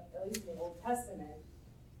in, like, at least in the Old Testament,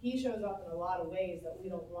 he shows up in a lot of ways that we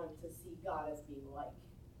don't want to see God as being like.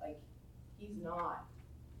 Like, he's not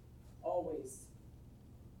always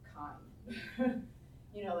kind.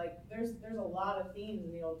 You know, like, there's a lot of themes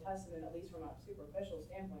in the Old Testament, at least from a superficial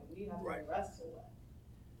standpoint, we have to wrestle with.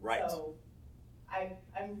 Right. So, I'm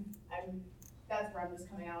that's where I'm just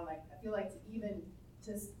coming out. Like, I feel like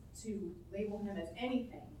to label him as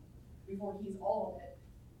anything before he's all of it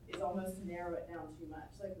is almost to narrow it down too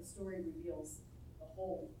much. Like, the story reveals the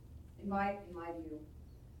whole, in my view,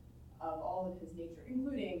 of all of his nature,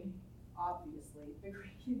 including obviously the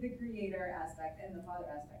creator aspect and the father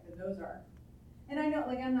aspect, and those are. And I know,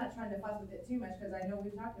 like, I'm not trying to fuss with it too much because I know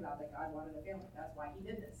we've talked about that God wanted a family. That's why he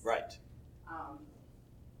did this. Right.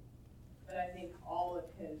 But I think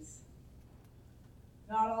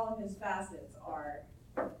not all of his facets are,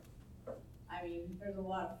 I mean, there's a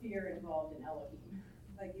lot of fear involved in Elohim.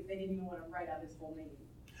 Like, they didn't even want to write out his full name.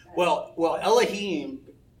 Well, Elohim,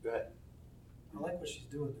 go ahead. I like what she's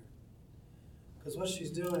doing there. Because what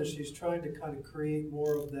she's doing is she's trying to kind of create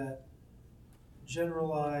more of that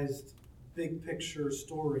generalized big picture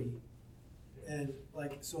story. And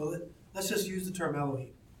like, so let's just use the term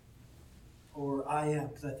Elohim or I am,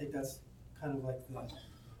 because I think that's kind of like the.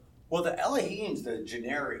 Well, the Elohim's the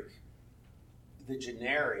generic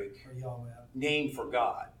or Yahweh. name for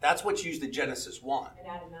God. That's what's used in Genesis 1. And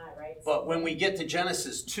Adonai, right? But when we get to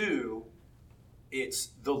Genesis 2, it's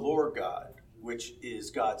the Lord God, which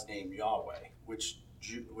is God's name Yahweh, which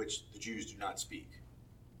the Jews do not speak.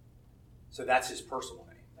 So that's his personal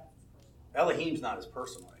name. Elohim's not his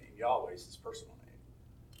personal name. Yahweh's his personal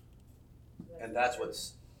name. And that's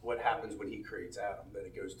what happens when he creates Adam. Then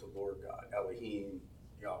it goes to Lord God, Elohim,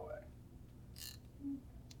 Yahweh.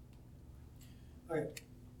 Okay,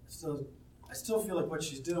 so I still feel like what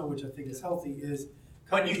she's doing, which I think is healthy, is.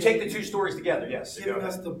 But you take the two stories together, yes. Giving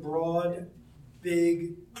us the broad,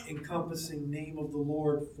 big, encompassing name of the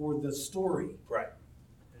Lord for the story. Right.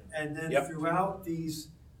 And then throughout these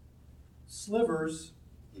slivers,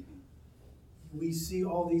 we see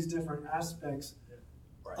all these different aspects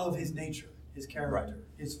of his nature, his character,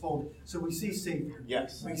 his fullness. So we see Savior.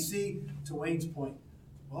 Yes. We see, to Wayne's point,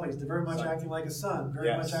 well, he's very much acting like a son,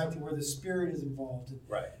 very much acting where the Spirit is involved.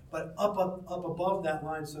 Right. But up above that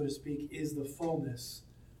line, so to speak, is the fullness.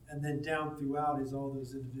 And then down throughout is all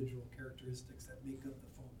those individual characteristics that make up the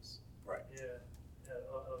fullness. Right. Yeah, I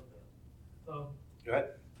like that. Go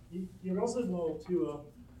ahead. You also know too.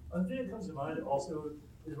 One thing that comes to mind also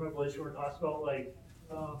is Revelation, where it talks about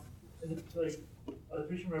the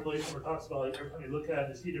Christian Revelation, where it talks about like every time you look at it,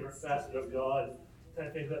 you see different facets of God. Kind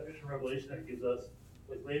of thing that Christian Revelation that gives us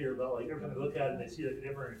like later about like every time you look at it, and they see like a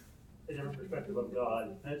different perspective of God.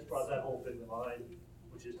 And that's brought that whole thing to mind,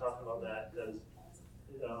 which is talking about that because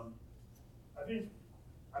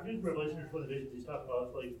I think Revelation is one of the visions he's talking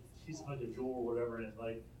about. Like he's like a jewel or whatever, and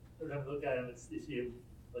like every time you look at him, they see him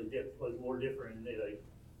like more different, and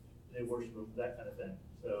they worship him, that kind of thing.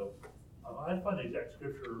 So I find the exact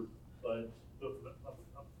scripture, but from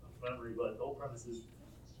memory. But the whole premise is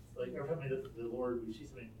like every time we look at the Lord, we see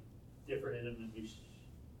something different in him, and we should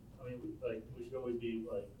always be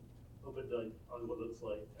like open to like on what it looks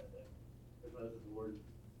like kind of thing. Every time we look at the Lord.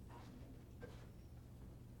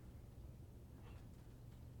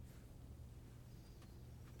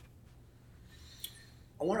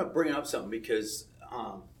 I want to bring up something because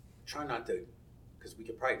try not to, because we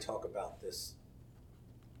could probably talk about this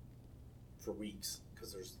for weeks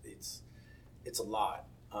because it's a lot.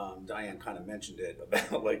 Diane kind of mentioned it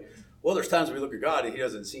about like, well, there's times we look at God and he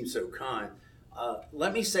doesn't seem so kind.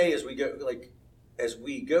 Let me say as we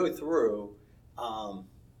go through,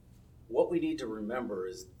 what we need to remember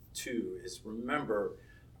is remember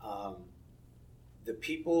the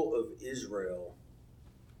people of Israel,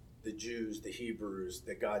 the Jews, the Hebrews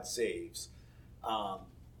that God saves,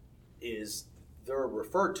 they're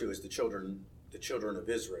referred to as the children of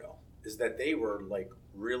Israel, is that they were like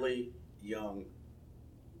really young,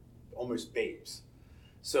 almost babes.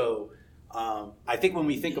 So I think when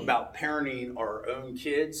we think about parenting our own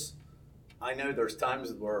kids, I know there's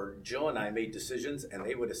times where Jill and I made decisions and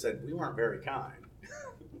they would have said we weren't very kind.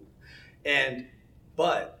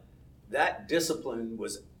 But that discipline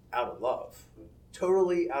was out of love.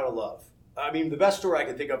 Totally out of love. I mean, the best story I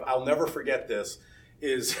can think of, I'll never forget this,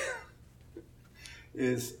 is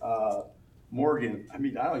Morgan. I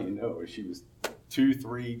mean, I don't even know if she was 2,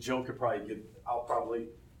 3. Jill could probably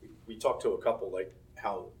we talked to a couple, like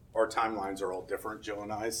how our timelines are all different, Jill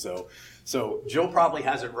and I. So Jill probably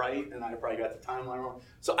has it right, and I probably got the timeline wrong.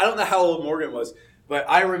 So I don't know how old Morgan was, but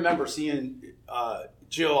I remember seeing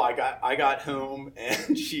Jill. I got home,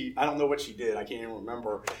 and I don't know what she did. I can't even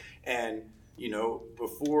remember. And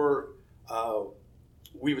before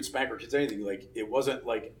we would spank our kids, anything, like it wasn't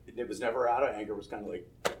like it was never out of anger. It was kind of like,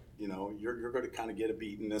 you're going to kind of get a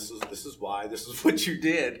beating. This is why. This is what you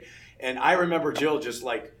did. And I remember Jill just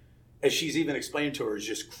like, as she's even explained to her, is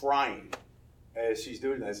just crying as she's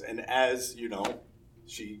doing this. And as,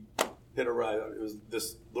 she hit her, it was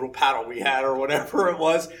this little paddle we had or whatever it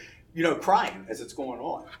was, crying as it's going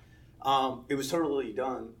on. It was totally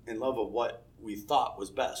done in love of what we thought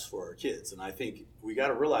was best for our kids. And I think we got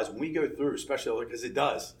to realize when we go through, especially because it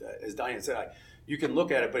does, as Diane said, you can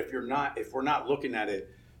look at it, but if we're not looking at it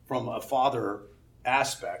from a father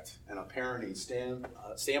aspect and a parenting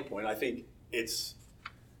standpoint, I think it's,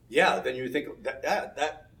 then you think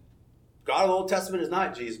that God of the Old Testament is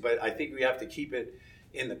not Jesus, but I think we have to keep it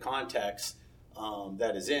in the context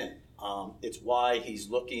that is in. It's why he's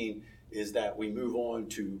looking is that we move on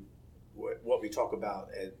to what we talk about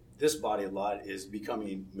at this body a lot is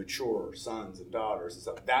becoming mature sons and daughters and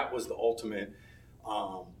stuff. That was the ultimate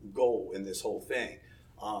goal in this whole thing.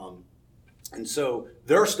 And so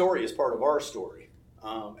their story is part of our story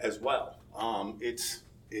as well. It's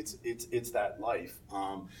that life.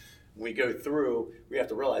 When we go through, we have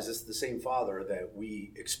to realize it's the same Father that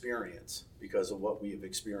we experience because of what we have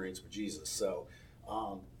experienced with Jesus. So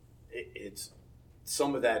it's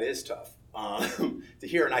some of that is tough to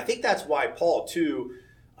hear. And I think that's why Paul, too,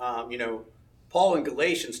 Paul in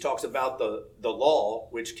Galatians talks about the law,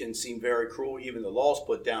 which can seem very cruel. Even the law's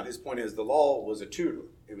put down. His point is the law was a tutor.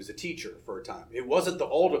 It was a teacher for a time. It wasn't the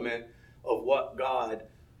ultimate of what God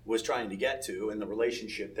was trying to get to and the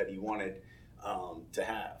relationship that he wanted to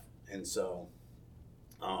have. And so,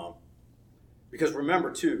 because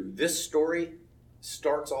remember, too, this story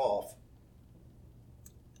starts off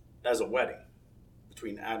as a wedding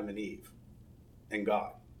between Adam and Eve and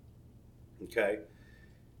God. Okay?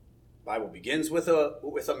 Bible begins with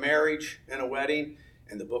a marriage and a wedding,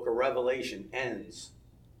 and the book of Revelation ends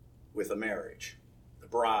with a marriage. The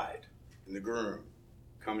bride and the groom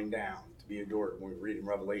coming down to be adored when we read in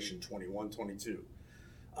Revelation 21, 22.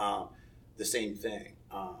 The same thing.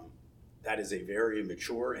 That is a very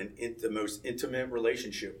mature and the most intimate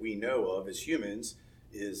relationship we know of as humans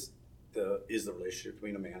is the relationship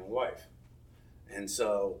between a man and wife. And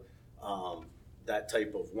so that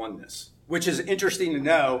type of oneness, which is interesting to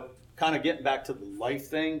know, kind of getting back to the life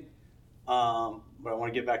thing, but I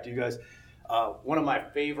want to get back to you guys. One of my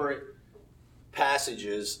favorite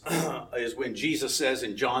passages is when Jesus says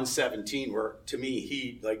in John 17, where to me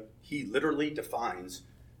he literally defines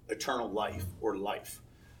eternal life or life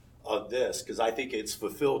of this, because I think it's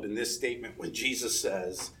fulfilled in this statement when Jesus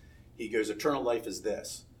says, he goes, eternal life is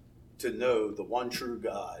this, to know the one true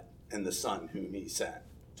God and the Son whom he sent,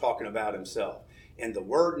 talking about himself. And the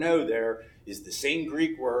word know there is the same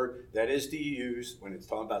Greek word that is to use when it's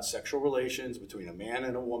talking about sexual relations between a man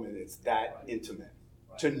and a woman. It's that intimate.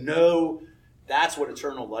 Right. To know, that's what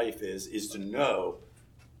eternal life is to know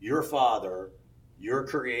your Father, your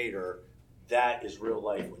Creator. That is real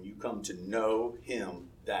life when you come to know him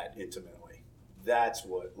that intimately. That's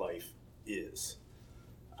what life is.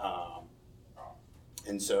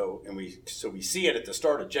 And we see it at the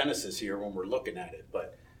start of Genesis here when we're looking at it.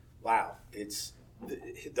 But wow, it's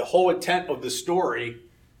the whole intent of the story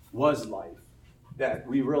was life. That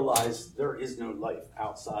we realize there is no life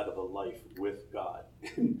outside of a life with God.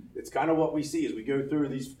 And it's kind of what we see as we go through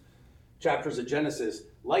these chapters of Genesis.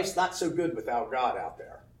 Life's not so good without God out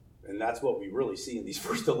there. And that's what we really see in these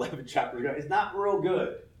first 11 chapters. It's not real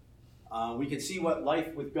good. We can see what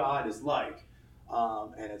life with God is like,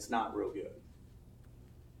 and it's not real good.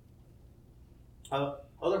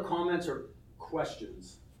 Other comments or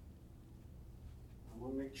questions? I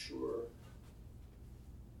want to make sure.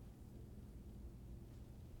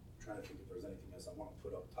 I'm trying to think if there's anything else I want to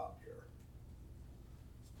put up top here.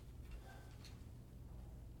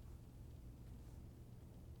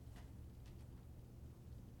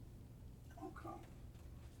 Okay.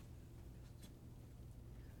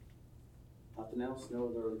 Nothing else? No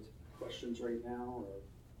other questions right now or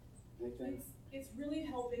anything? It's really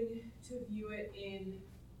helping to view it in,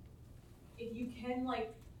 if you can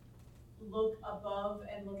look above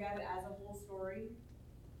and look at it as a whole story,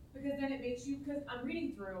 because then it makes you, because I'm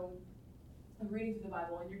reading through the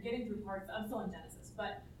Bible and you're getting through parts, I'm still in Genesis,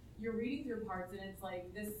 but you're reading through parts and it's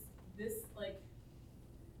like, this is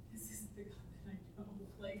the God that I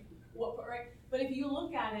know, what, right? But if you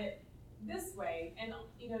look at it this way, and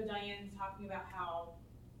Diane's talking about how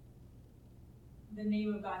the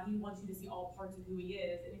name of God, he wants you to see all parts of who he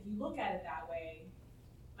is, and if you look at it that way,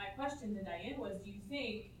 my question to Diane was, do you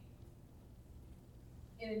think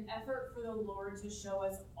in an effort for the Lord to show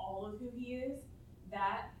us all of who he is,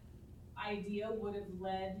 that idea would have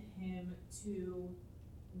led him to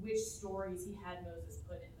which stories he had Moses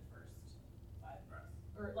put in the first 5 books?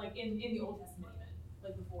 Or like in the Old Testament even,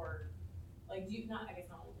 like before, like do you, not, I guess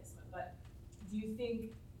not Old Testament, but do you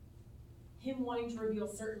think him wanting to reveal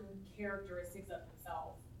certain characteristics of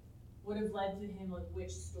himself would have led to him like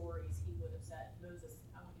which stories he would have said, Moses,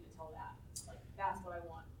 I want you to tell that. Like that's what I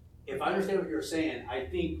want. If I understand what you're saying, I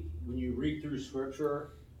think when you read through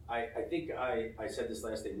scripture, I think I said this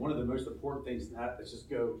last day, one of the most important things, let's just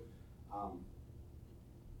go,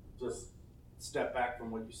 just step back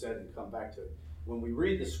from what you said and come back to it. When we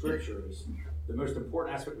read the scriptures, the most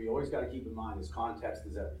important aspect we always got to keep in mind is context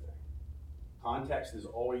is everything. Context is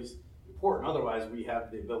always important. Otherwise, we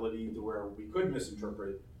have the ability to where we could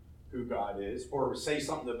misinterpret who God is or say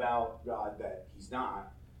something about God that he's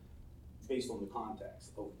not based on the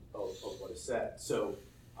context of what is said. So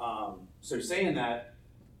saying that,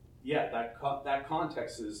 yeah, that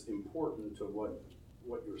context is important to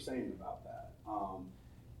what you're saying about that,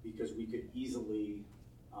 because we could easily,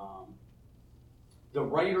 the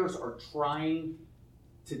writers are trying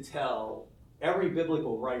to tell, every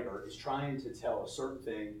biblical writer is trying to tell a certain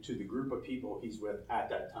thing to the group of people he's with at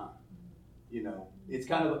that time. It's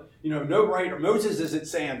kind of, no writer, Moses isn't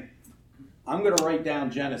saying, I'm going to write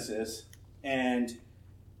down Genesis, and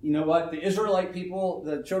you know what, the Israelite people,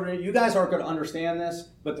 the children, you guys aren't going to understand this,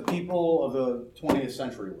 but the people of the 20th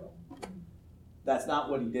century will. That's not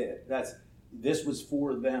what he did. This was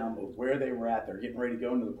for them of where they were at. They're getting ready to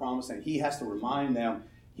go into the promised land. He has to remind them.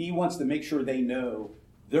 He wants to make sure they know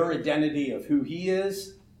their identity of who he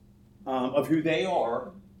is, of who they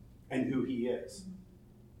are, and who he is.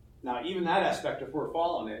 Now, even that aspect, if we're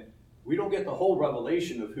following it, we don't get the whole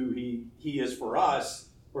revelation of who he is for us,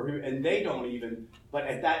 and they don't even. But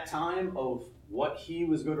at that time of what he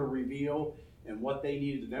was going to reveal and what they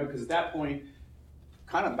needed to know, because at that point,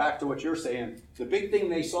 kind of back to what you're saying, the big thing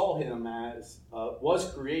they saw him as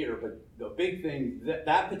was creator, but the big thing,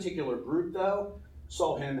 that particular group, though,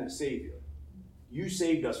 saw him as savior. You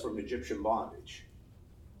saved us from Egyptian bondage.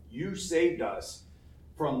 You saved us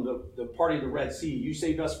from the party of the Red Sea. You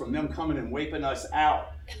saved us from them coming and wiping us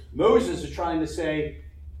out. Moses is trying to say,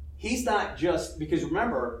 he's not just, because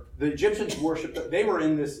remember, the Egyptians worshiped, they were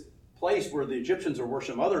in this place where the Egyptians are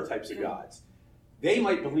worshiping other types of gods. They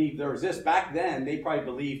might believe there was this. Back then, they probably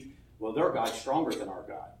believed, well, their God's stronger than our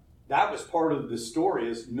God. That was part of the story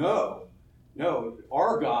is, no,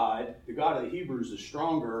 our God, the God of the Hebrews, is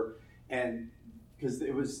stronger, and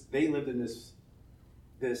because they lived in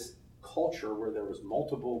this culture where there was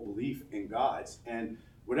multiple belief in gods, and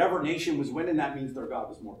whatever nation was winning, that means their God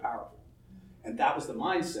was more powerful. And that was the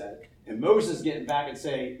mindset. And Moses getting back and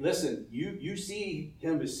saying, listen, you see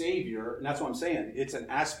him as Savior, and that's what I'm saying. It's an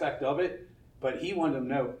aspect of it, but he wanted them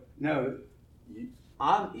to know,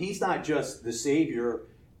 he's not just the Savior,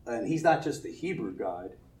 and he's not just the Hebrew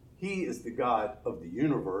God. He is the God of the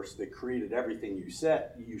universe that created everything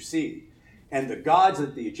you see. And the gods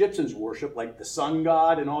that the Egyptians worship, like the sun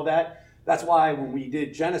god and all that, that's why when we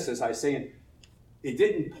did Genesis, I was saying, it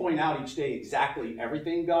didn't point out each day exactly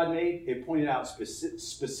everything God made. It pointed out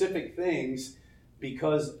specific things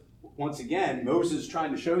because, once again, Moses is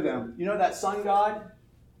trying to show them, that sun god?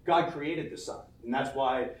 God created the sun. And that's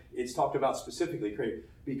why it's talked about specifically created,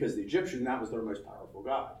 because the Egyptian, that was their most powerful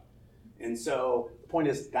god. And so the point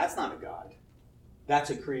is, that's not a god. That's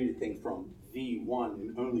a created thing from the one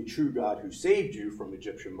and only true God who saved you from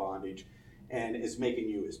Egyptian bondage and is making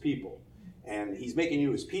you his people. And he's making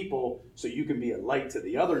you his people so you can be a light to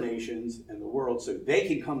the other nations and the world so they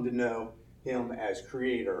can come to know him as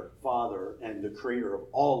creator, father, and the creator of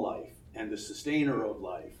all life and the sustainer of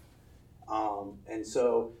life. And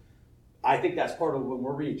so I think that's part of when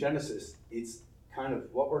we're reading Genesis, it's kind of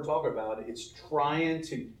what we're talking about. It's trying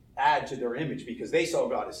to add to their image because they saw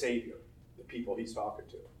God as Savior, the people he's talking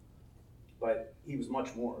to. But he was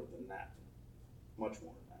much more than that. Much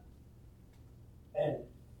more than that. And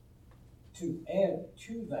to add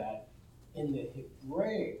to that, in the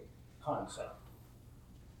Hebraic concept,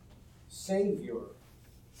 Savior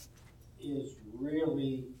is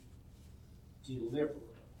really deliverer.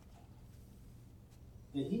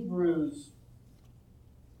 The Hebrews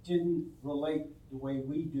didn't relate the way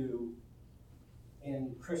we do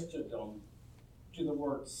in Christendom to the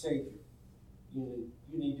word Savior. You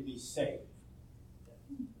need to be saved.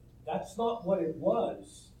 That's not what it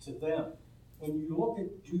was to them. when you look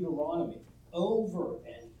at Deuteronomy, over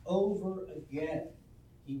and over again,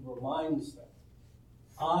 he reminds them,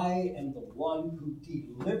 I am the one who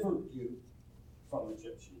delivered you from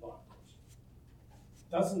Egyptian bondage.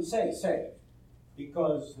 Doesn't say saved,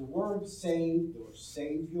 because the word saved or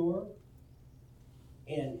savior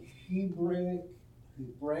in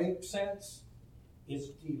Hebraic sense is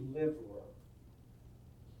deliverer.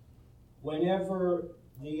 Whenever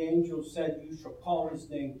the angel said, you shall call his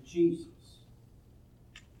name Jesus,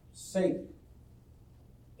 Savior,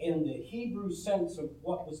 in the Hebrew sense of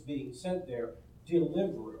what was being said there,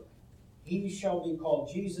 deliverer. He shall be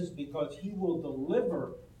called Jesus because he will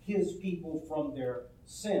deliver his people from their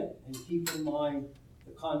sin. And keep in mind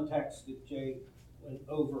the context that Jay went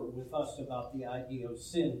over with us about the idea of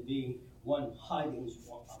sin being one hiding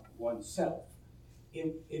oneself.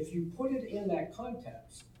 If you put it in that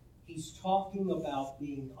context, he's talking about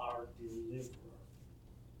being our deliverer.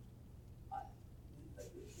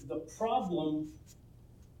 The problem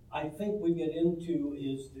I think we get into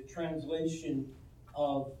is the translation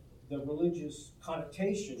of the religious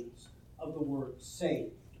connotations of the word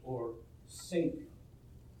saved or savior.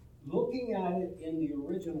 Looking at it in the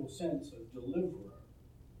original sense of deliverer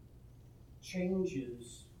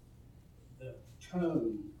changes the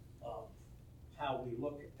tone of how we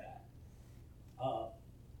look at that.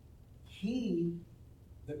 He,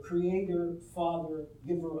 the creator, father,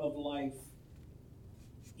 giver of life,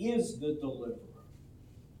 is the deliverer.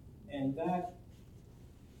 And that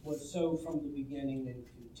was so from the beginning and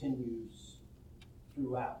continues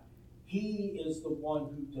throughout. He is the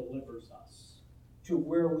one who delivers us to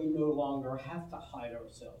where we no longer have to hide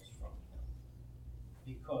ourselves from him,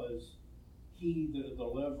 because he, the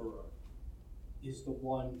deliverer, is the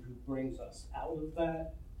one who brings us out of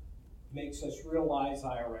that, makes us realize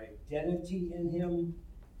our identity in him,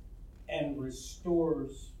 and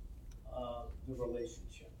restores the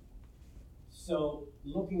relationship. So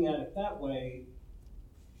looking at it that way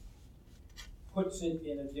puts it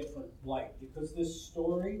in a different light, because this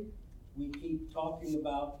story we keep talking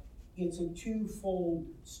about, it's a twofold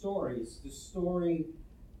story. It's the story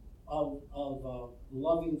of a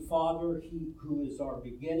loving Father, he who is our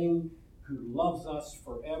beginning, who loves us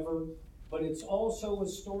forever, but it's also a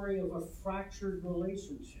story of a fractured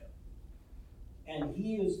relationship. And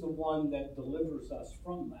he is the one that delivers us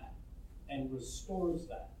from that and restores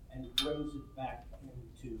that and brings it back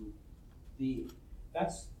into being.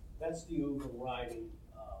 That's the overriding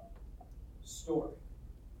story.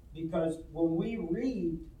 Because when we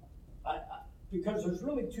read, because there's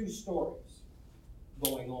really two stories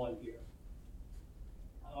going on here.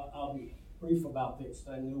 I'll be brief about this.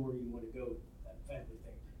 I know where you want to go with that family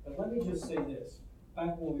thing. But let me just say this.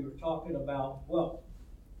 Back when we were talking about, well,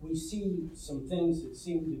 we see some things that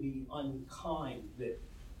seem to be unkind that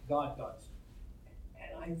God does.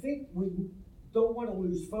 And I think we don't want to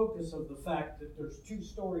lose focus of the fact that there's two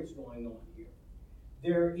stories going on here.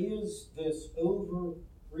 There is this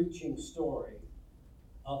overreaching story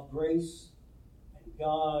of grace and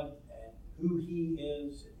God and who he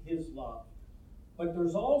is and his love. But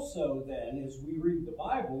there's also then, as we read the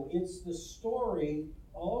Bible, it's the story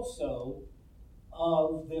also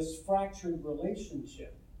of this fractured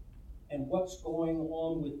relationship and what's going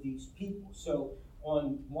on with these people. So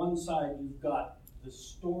on one side, you've got the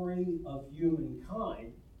story of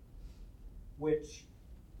humankind, which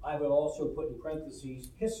I would also put in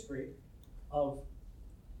parentheses, history of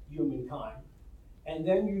humankind. And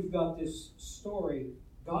then you've got this story,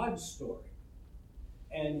 God's story.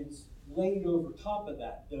 And it's laid over top of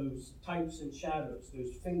that, those types and shadows,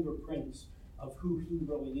 those fingerprints of who he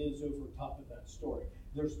really is over top of that story.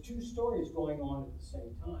 There's two stories going on at the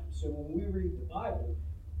same time. So when we read the Bible,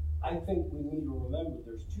 I think we need to remember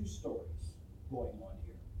there's two stories going on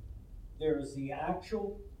here. There is the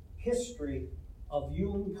actual history of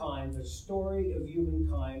humankind, the story of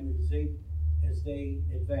humankind as they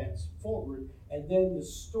advance forward, and then the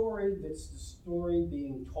story that's the story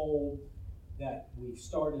being told that we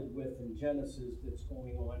started with in Genesis that's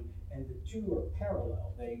going on, and the two are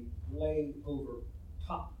parallel. They lay over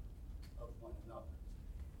top of one another.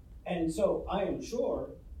 And so I am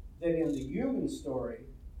sure that in the human story,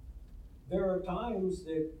 there are times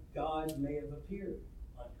that God may have appeared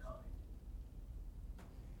unkind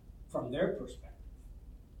from their perspective,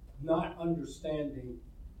 not understanding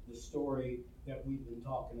the story that we've been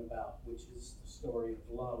talking about, which is the story of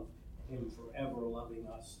love, him forever loving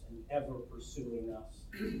us and ever pursuing us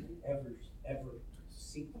and ever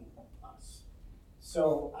seeking us.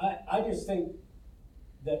 So I just think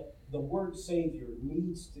that the word Savior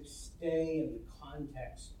needs to stay in the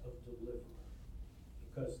context of deliverer,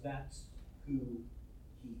 because that's who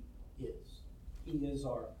he is. He is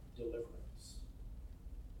our deliverance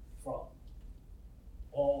from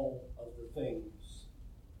all of the things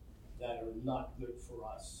that are not good for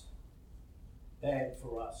us, bad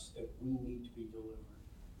for us, that we need to be delivered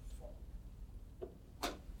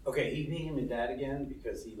from. Okay, he became a dad again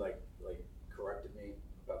because he like corrected me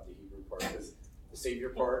about the Hebrew part, because the Savior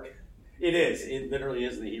part, it literally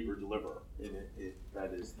is the Hebrew deliverer.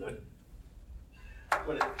 That is the.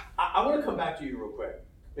 But I want to come back to you real quick,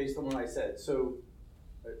 based on what I said. So,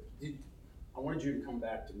 I wanted you to come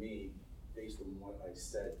back to me based on what I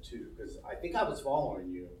said too, because I think I was following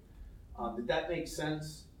you. Did that make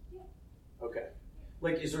sense? Yeah. Okay.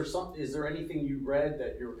 Like, is there anything you read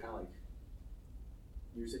that you were kind of like,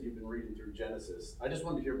 you said you've been reading through Genesis. I just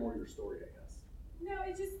wanted to hear more of your story, I guess. No,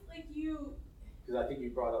 it's just like you. Because I think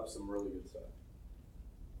you brought up some really good stuff.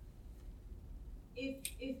 If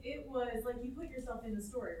it was like you put yourself in the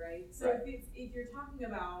story, right? So Right. if you're talking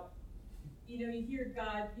about, you hear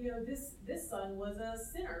God, this son was a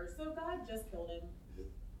sinner, so God just killed him.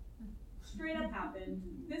 Straight up happened.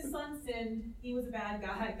 This son sinned. He was a bad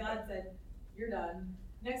guy. God said, "You're done."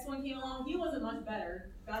 Next one came along. He wasn't much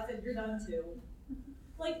better. God said, "You're done too."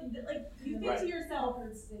 Like you think to yourself,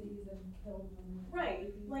 cities and killed them. right?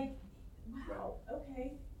 Like, wow,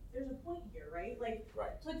 okay, there's a point here, right? Like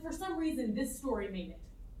for some reason, this story made it.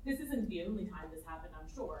 This isn't the only time this happened,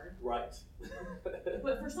 I'm sure. Right.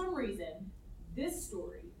 But for some reason, this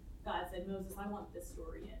story, God said, "Moses, I want this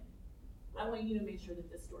story in. I want you to make sure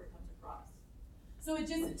that this story comes across." So it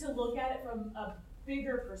just to look at it from a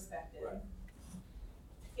bigger perspective,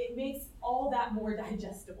 it makes all that more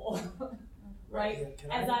digestible. Right?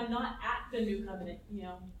 Yeah, As I'm not at the new covenant,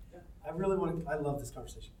 I love this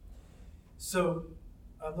conversation. So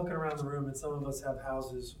I'm looking around the room, and some of us have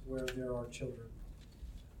houses where there are children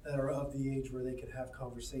that are of the age where they can have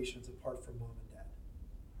conversations apart from mom and dad.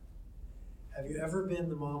 Have you ever been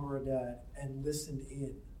the mom or a dad and listened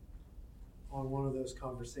in on one of those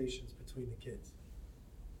conversations between the kids?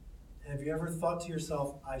 And have you ever thought to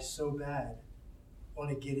yourself, I so bad want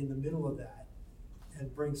to get in the middle of that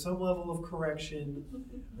and bring some level of correction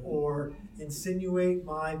or insinuate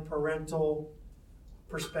my parental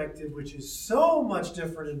perspective, which is so much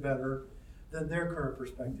different and better than their current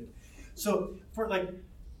perspective. So for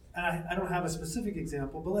I don't have a specific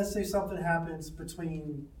example, but let's say something happens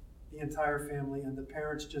between the entire family and the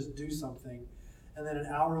parents just do something, and then an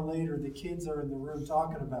hour later the kids are in the room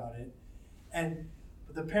talking about it, and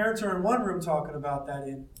the parents are in one room talking about that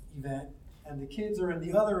event, and the kids are in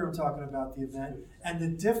the other room talking about the event, and the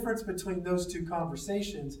difference between those two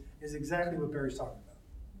conversations is exactly what Barry's talking about.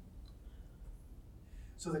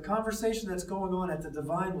 So the conversation that's going on at the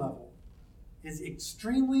divine level is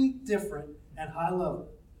extremely different and high level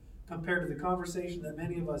compared to the conversation that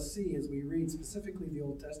many of us see as we read specifically the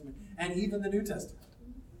Old Testament and even the New Testament.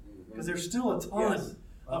 Because there's still a ton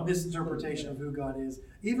of misinterpretation of who God is,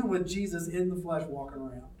 even with Jesus in the flesh walking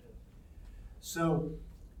around. So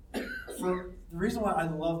the reason why I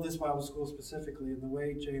love this Bible school specifically and the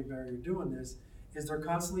way Jay and Barry are doing this is they're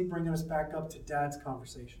constantly bringing us back up to dad's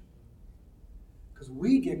conversation. Because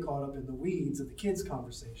we get caught up in the weeds of the kids'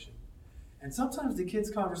 conversation. And sometimes the kids'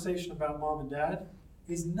 conversation about mom and dad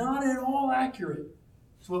is not at all accurate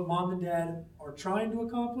to what mom and dad are trying to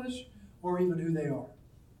accomplish or even who they are.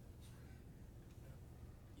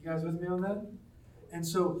 You guys with me on that? And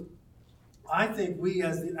so I think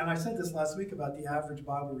and I said this last week about the average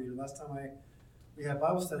Bible reader. Last time we had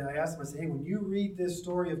Bible study, I asked them, I said, hey, when you read this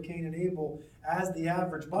story of Cain and Abel as the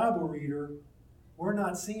average Bible reader, we're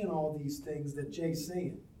not seeing all these things that Jay's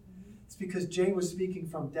saying. It's because Jay was speaking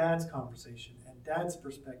from dad's conversation and dad's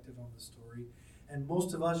perspective on the story. And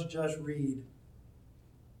most of us just read,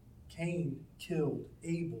 Cain killed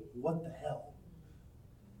Abel, what the hell?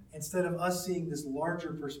 Instead of us seeing this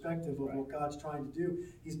larger perspective of what God's trying to do,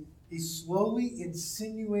 he's slowly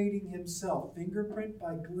insinuating himself, fingerprint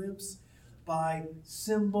by glimpse, by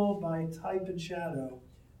symbol, by type and shadow,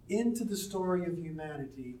 into the story of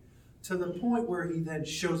humanity to the point where he then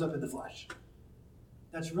shows up in the flesh.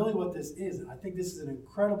 That's really what this is. And I think this is an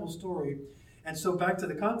incredible story. And so back to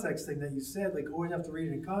the context thing that you said, always have to read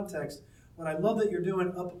it in context. What I love that you're doing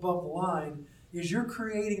up above the line is you're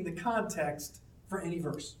creating the context for any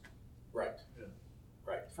verse. Right. Yeah.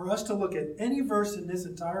 Right. For us to look at any verse in this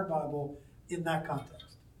entire Bible in that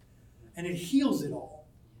context. And it heals it all.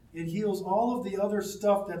 It heals all of the other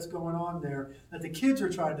stuff that's going on there that the kids are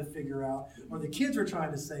trying to figure out or the kids are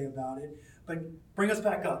trying to say about it. But bring us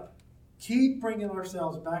back up. Keep bringing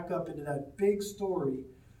ourselves back up into that big story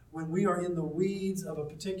when we are in the weeds of a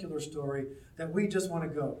particular story that we just want to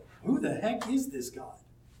go, who the heck is this God?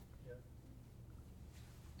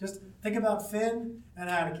 Just think about Finn and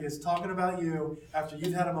Atticus talking about you after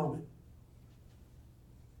you've had a moment.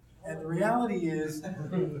 And the reality is,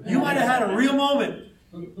 you might have had a real moment,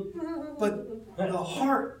 but the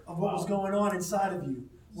heart of what was going on inside of you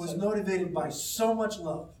was motivated by so much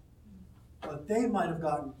love. But they might have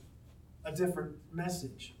gotten a different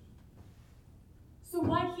message. So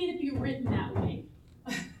why can't it be written that way?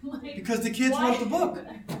 Like, because the kids why? wrote the book.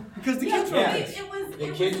 Because the kids wrote it.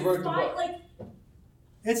 The kids wrote the book. Like,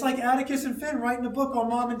 it's like Atticus and Finn writing a book on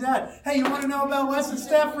mom and dad. Hey, you want to know about Wes and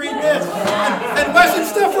Steph? Read this. And Wes and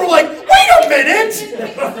Steph were like, wait a minute!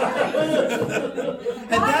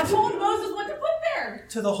 And God told Moses what to put there.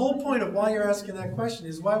 To the whole point of why you're asking that question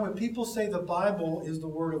is why when people say the Bible is the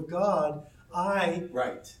Word of God, I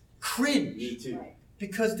cringe. Me too.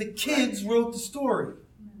 Because the kids wrote the story.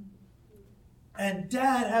 And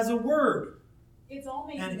Dad has a word. It's all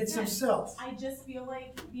making and it's sense. himself. I just feel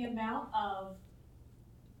like the amount of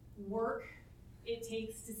work it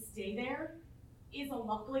takes to stay there is a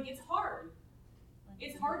lot. Like, it's hard.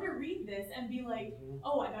 It's hard to read this and be like,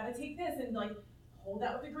 oh, I gotta take this and like hold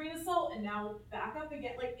that with a grain of salt and now back up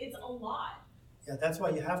again. Like, it's a lot. Yeah, that's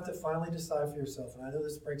why you have to finally decide for yourself. And I know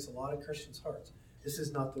this breaks a lot of Christians' hearts. This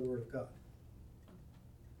is not the Word of God.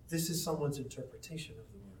 This is someone's interpretation of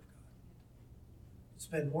the Word of God.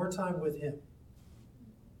 Spend more time with Him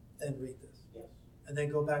than read this. Yes. And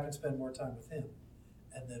then go back and spend more time with Him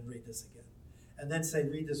and then read this again. And then say,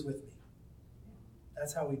 read this with me.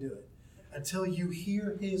 That's how we do it. Until you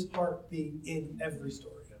hear His heartbeat in every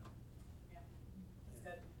story.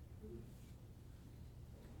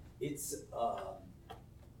 It's,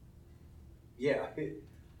 yeah.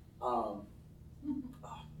 Well,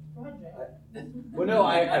 no,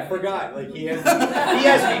 I forgot. Like, he has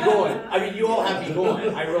me going. I mean, you all have me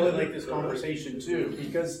going. I really like this conversation too,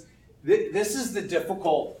 because this is the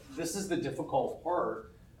difficult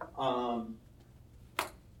part.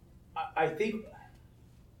 I think,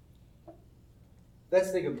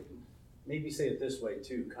 let's think of, maybe say it this way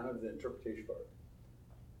too, kind of the interpretation part.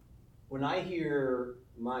 When I hear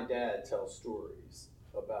my dad tell stories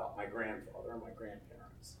about my grandfather and my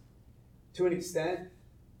grandparents, to an extent,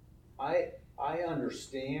 I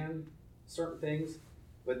understand certain things,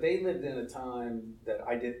 but they lived in a time that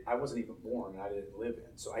I wasn't even born and I didn't live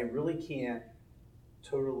in. So I really can't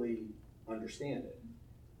totally understand it.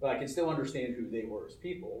 But I can still understand who they were as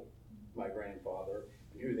people, my grandfather,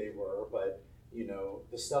 and who they were. But, you know,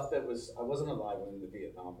 the stuff that was, I wasn't alive when the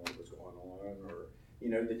Vietnam War was going on, or, you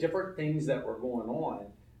know, the different things that were going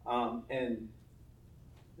on. And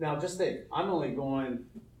now just think, I'm only going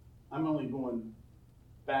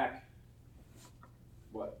back,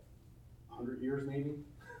 what, 100 years maybe?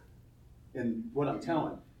 And what I'm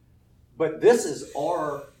telling. But this is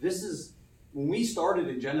when we started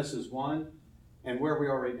in Genesis 1 and where we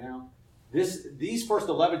are right now, these first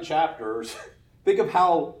 11 chapters, think of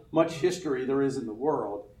how much history there is in the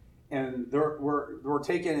world. And we're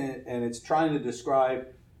taking it and it's trying to describe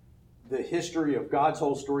the history of God's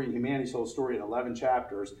whole story and humanity's whole story in 11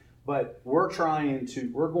 chapters. But we're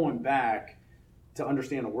going back to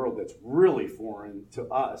understand a world that's really foreign to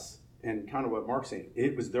us, and kind of what Mark's saying.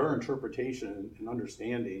 It was their interpretation and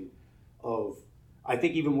understanding of, I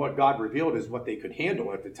think even what God revealed is what they could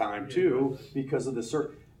handle at the time too, because of the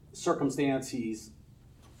circumstances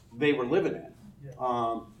they were living in.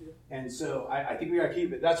 And so I think we got to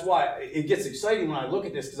keep it. That's why it gets exciting when I look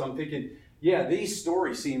at this, because I'm thinking, yeah, these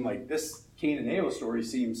stories seem like this Cain and Abel story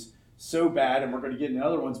seems so bad, and we're going to get into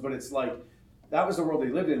other ones, but it's like that was the world they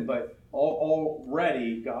lived in. But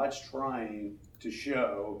already God's trying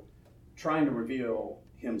to reveal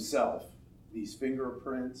Himself, these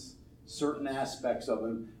fingerprints, certain aspects of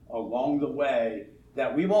Him along the way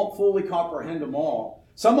that we won't fully comprehend them all.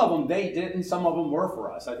 Some of them they didn't, some of them were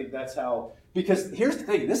for us. I think that's how, because here's the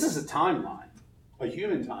thing, this is a timeline, a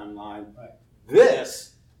human timeline. Right.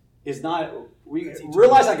 This is not, we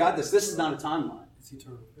realize I got this is not a timeline. It's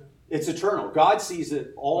eternal. Yeah. It's eternal. God sees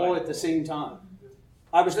it all at the same time.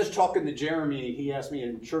 I was just talking to Jeremy. He asked me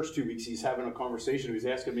in church 2 weeks. He's having a conversation. He was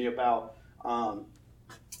asking me about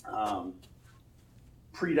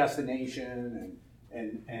predestination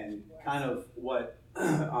and kind of what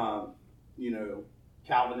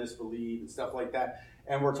Calvinists believe and stuff like that.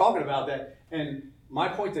 And we're talking about that. And my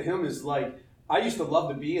point to him is like, I used to love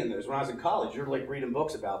to be in those when I was in college. You're like reading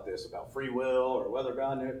books about this, about free will or whether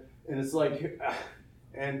God knew. And it's like,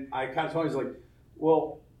 and I kind of told him, he's like,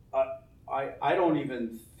 well, I don't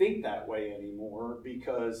even think that way anymore,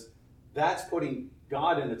 because that's putting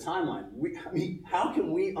God in a timeline. I mean, how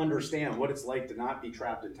can we understand what it's like to not be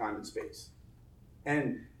trapped in time and space?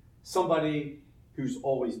 And somebody who's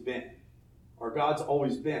always been Our God's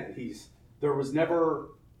always been. There was never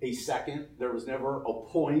a second. There was never a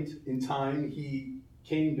point in time he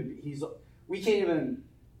came to be. We can't even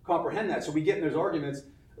comprehend that. So we get in those arguments,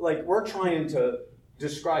 like we're trying to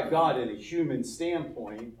describe God in a human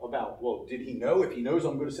standpoint about, well, did he know? If he knows,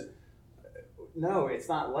 I'm going to say. No, it's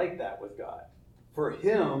not like that with God. For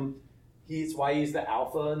him, it's why he's the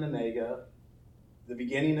Alpha and the Omega, the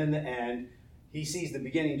beginning and the end. He sees the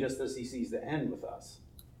beginning just as he sees the end with us.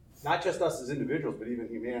 Not just us as individuals, but even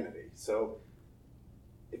humanity. So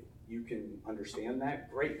if you can understand that,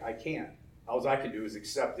 great. I can't. All I can do is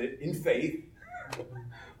accept it in faith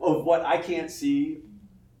of what I can't see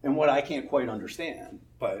and what I can't quite understand.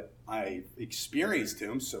 But I experienced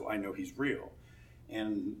him, so I know he's real.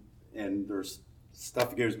 And there's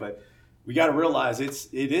stuff that goes, but we got to realize it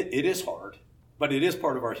is hard, but it is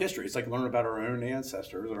part of our history. It's like learning about our own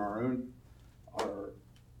ancestors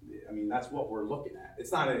and that's what we're looking at.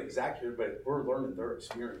 It's not an exact here, but we're learning their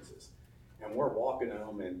experiences, and we're walking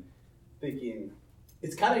them and thinking.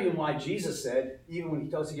 It's kind of even why Jesus said, even when he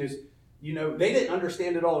goes, they didn't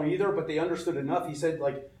understand it all either, but they understood enough. He said,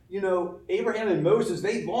 Abraham and Moses,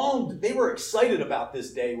 they were excited about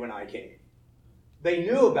this day when I came. They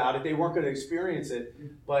knew about it. They weren't going to experience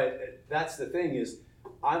it. But that's the thing is,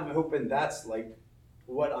 I'm hoping that's like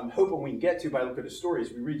what I'm hoping we can get to by looking at the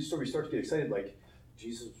stories. We read the story, we start to get excited, like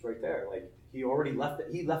Jesus was right there. Like he already left it.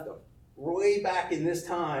 He left them way back in this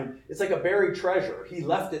time. It's like a buried treasure. He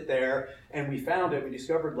left it there, and we found it. We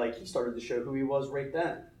discovered he started to show who he was right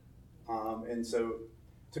then. And so,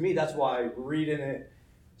 to me, that's why reading it.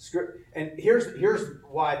 And here's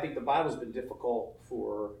why I think the Bible's been difficult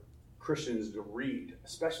for Christians to read,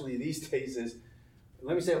 especially these days.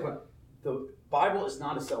 Let me say up front, the Bible is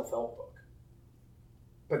not a self-help book,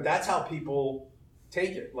 but that's how people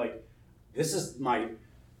take it. Like, this is my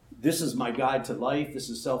guide to life. This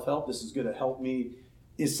is self-help. This is going to help me.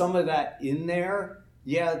 Is some of that in there?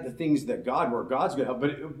 Yeah, the things that where God's going to help.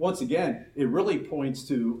 But once again, it really points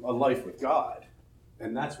to a life with God,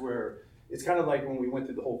 and that's where it's kind of like when we went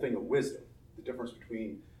through the whole thing of wisdom, the difference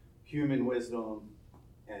between human wisdom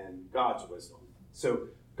and God's wisdom. So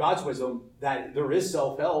God's wisdom, that there is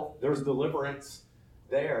self-help, there's deliverance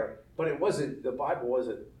there, but the Bible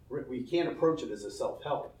wasn't, we can't approach it as a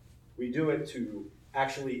self-help. We do it to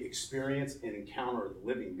actually experience and encounter the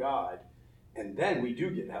living God, and then we do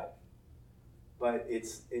get help. But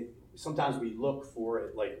sometimes we look for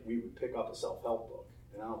it like we would pick up a self-help book,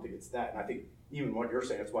 and I don't think it's that. And I think even what you're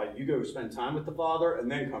saying, it's why you go spend time with the Father and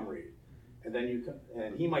then come read. And then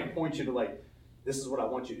and he might point you to this is what I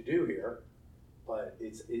want you to do here, but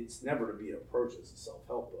it's never to be approached as a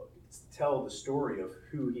self-help book. It's to tell the story of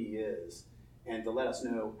who he is and to let us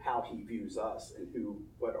know how he views us and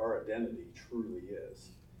what our identity truly is.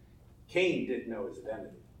 Cain didn't know his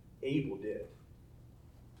identity. Abel did.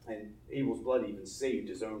 And Abel's blood even saved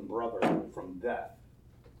his own brother from death.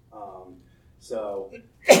 So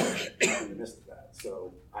I'm in the midst of that.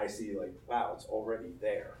 So I see wow, it's already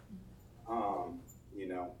there.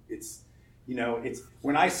 It's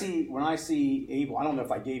when I see Abel. I don't know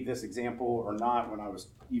if I gave this example or not when I was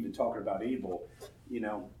even talking about Abel.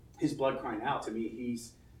 His blood crying out to me.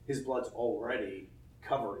 His blood's already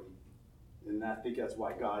covering, and I think that's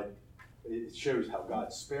why it shows how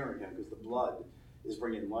God's sparing him, because the blood is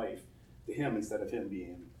bringing life to him instead of him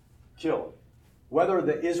being killed. Whether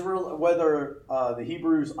the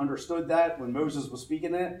Hebrews understood that when Moses was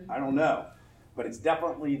speaking it, I don't know. But it's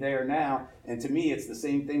definitely there now. And to me, it's the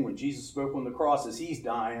same thing when Jesus spoke on the cross as he's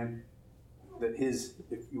dying, that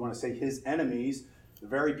if you want to say his enemies, the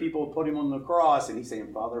very people who put him on the cross, and he's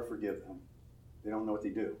saying, Father, forgive them. They don't know what they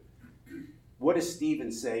do. What does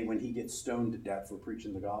Stephen say when he gets stoned to death for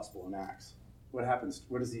preaching the gospel in Acts? What happens?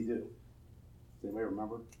 What does he do? Does anybody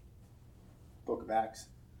remember? Book of Acts.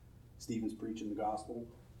 Stephen's preaching the gospel,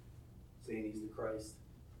 saying he's the Christ.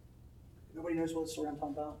 Nobody knows what story I'm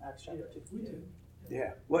talking about? Acts chapter 2. We do.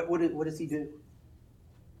 Yeah. What does he do?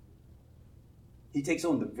 He takes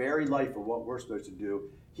on the very life of what we're supposed to do.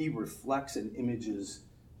 He reflects and images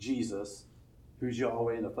Jesus, who's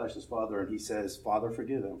Yahweh in the flesh, his Father, and he says, Father,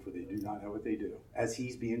 forgive them, for they do not know what they do, as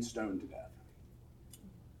he's being stoned to death.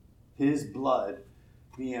 His blood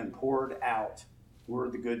being poured out were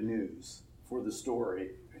the good news for the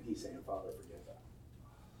story, and he's saying, Father, forgive them.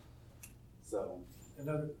 So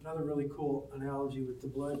Another really cool analogy with the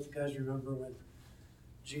blood. You guys remember when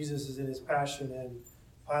Jesus is in his passion and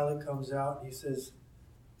Pilate comes out and he says,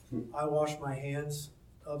 I wash my hands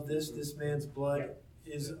of this man's blood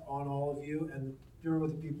is on all of you. And you remember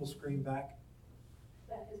what the people scream back?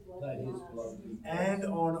 That his blood. That his blood. And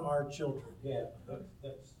on our children. Yeah,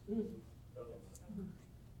 that's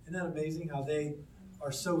Isn't that amazing how they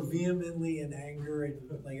are so vehemently in anger and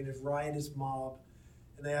like in this riotous mob,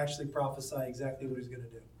 and they actually prophesy exactly what he's going to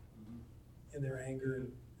do in their anger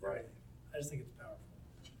and Right. I just think it's powerful.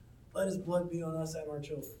 Let his blood be on us and our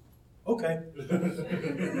children. Okay.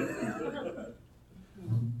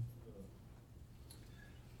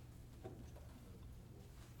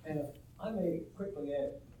 And if I may quickly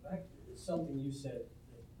add, back to something you said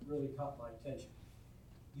that really caught my attention.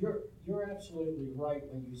 You're absolutely right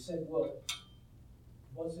when you said, well,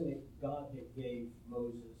 wasn't it God that gave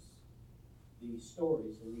Moses these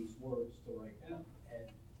stories and these words to write down? And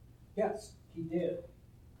yes, he did.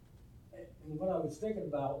 And what I was thinking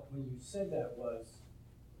about when you said that was,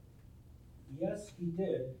 yes, he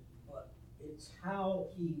did, but it's how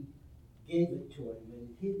he gave it to him, and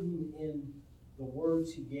hidden in the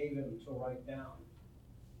words he gave him to write down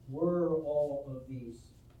were all of these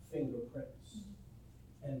fingerprints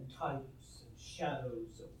and types and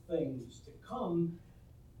shadows of things to come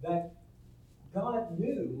that God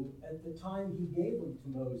knew at the time he gave them to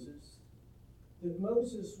Moses that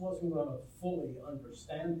Moses wasn't going to fully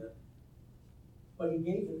understand them, but he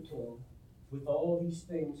gave it to him with all these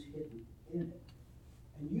things hidden in it.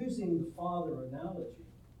 And using the father analogy,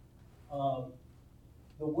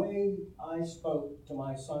 the way I spoke to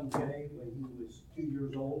my son Jay when he was 2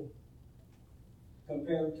 years old,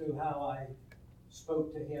 compared to how I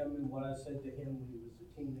spoke to him and what I said to him when he was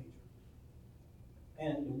a teenager,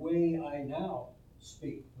 and the way I now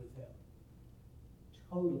speak with him,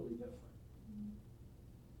 totally different.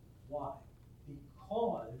 Why?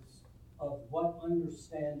 Because of what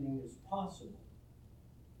understanding is possible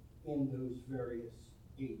in those various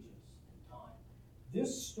ages and time.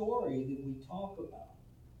 This story that we talk about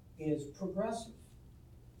is progressive,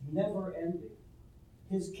 never ending.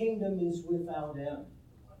 His kingdom is without end,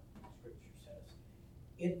 what Scripture says.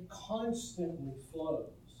 It constantly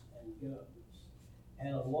flows and goes.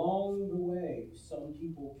 And along the way, some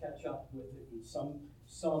people catch up with it, and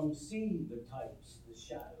some see the types, the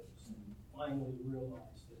shadows, and finally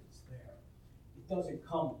realize that it's there. It doesn't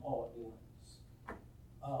come all at once.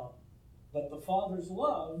 But the Father's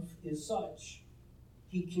love is such,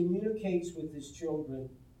 he communicates with his children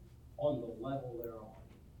on the level they're on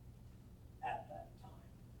at that time.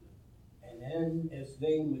 And then as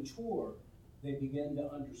they mature, they begin to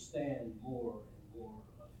understand more and more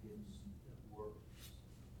of his words.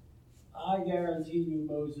 I guarantee you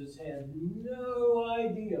Moses had no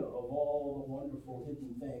idea of all the wonderful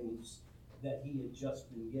hidden things that he had just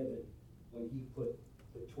been given when he put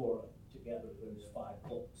the Torah together, those 5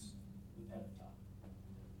 books with Pentateuch.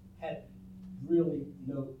 Had really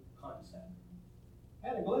no concept.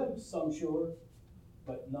 Had a glimpse, I'm sure,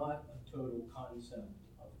 but not a total concept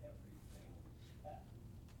of everything that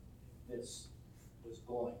this was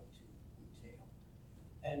going to entail.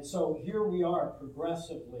 And so here we are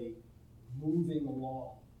progressively moving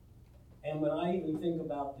along. And when I even think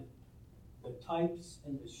about the types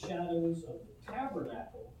and the shadows of the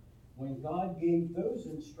tabernacle, when God gave those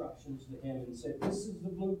instructions to him and said, this is the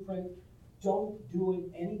blueprint, don't do it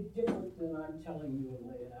any different than I'm telling you and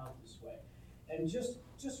lay it out this way. And just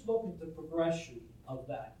look at the progression of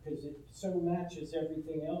that, because it so matches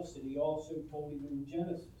everything else that he also told him in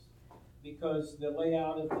Genesis. Because the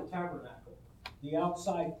layout of the tabernacle, the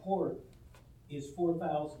outside court is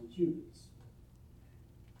 4,000 cubits.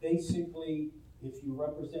 Basically, if you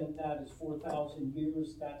represent that as 4,000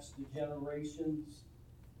 years, that's the generations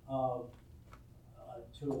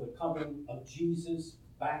to the coming of Jesus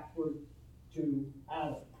backward to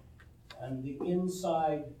Adam. And the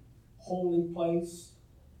inside holy place,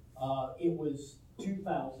 it was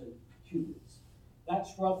 2,000 cubits.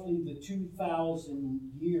 That's roughly the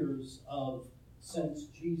 2,000 years of since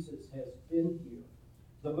Jesus has been here.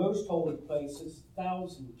 The most holy place is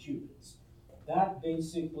 1,000 cubits. That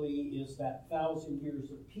basically is that 1,000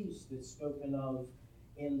 years of peace that's spoken of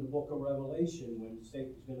in the book of Revelation, when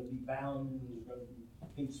Satan's going to be bound and there's going to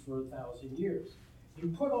be peace for 1,000 years. You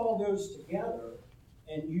put all those together,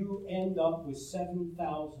 and you end up with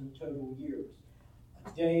 7,000 total years.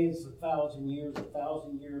 A day is 1,000 years.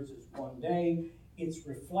 1,000 years is one day. It's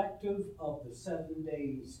reflective of the 7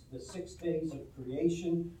 days, the 6 days of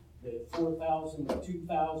creation, the 4,000, the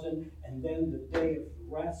 2,000, and then the day of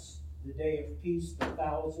rest, the day of peace, the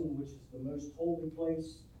 1,000, which is the most holy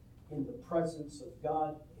place in the presence of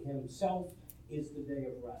God himself, is the day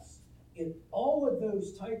of rest. All of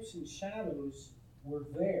those types and shadows were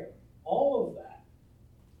there. All of that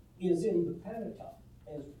is in the Pentateuch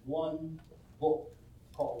as one book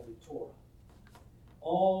called the Torah.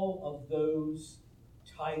 All of those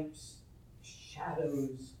types,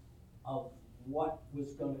 shadows of what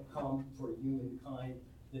was going to come for humankind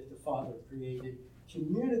that the Father created,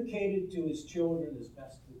 communicated to his children as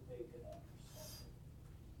best that they could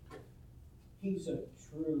understand. He's a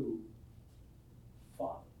true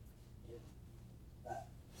Father in that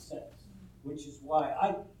sense, which is why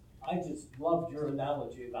I just loved your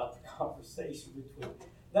analogy about the conversation between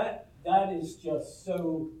that. That is just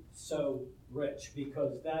so rich,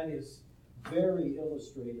 because that is very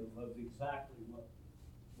illustrative of exactly what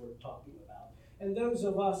we're talking about. And those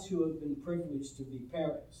of us who have been privileged to be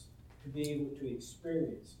parents, to be able to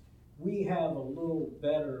experience, we have a little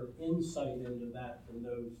better insight into that than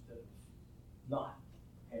those that have not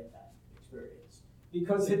had that experience.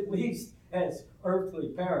 Because at least as earthly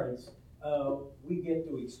parents, we get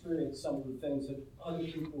to experience some of the things that other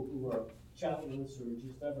people who are childless or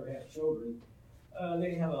just never had children,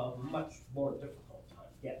 they have a much more difficult time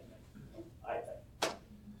getting it, I think.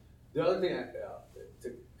 The other thing,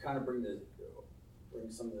 to kind of bring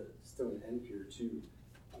some of this to an end here too,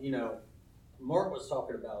 Mark was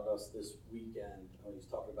talking about us this weekend when he's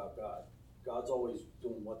talking about God. God's always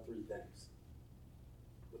doing what 3 things?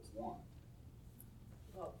 What's one?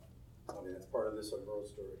 Love. I mean, that's part of this overall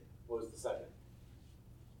story. What was the second?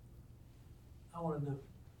 I want to know.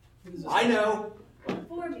 I know.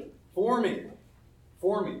 Forming.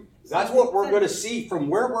 Forming. That's what we're going to see from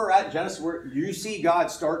where we're at in Genesis, where you see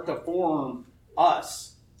God start to form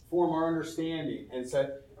us, form our understanding,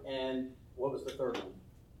 and what was the third one?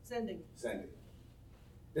 Sending.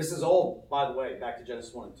 This is all, by the way, back to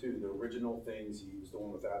Genesis 1 and 2, the original things he was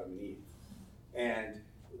doing with Adam and Eve. And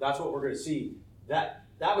that's what we're going to see. That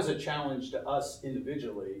was a challenge to us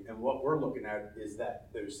individually, and what we're looking at is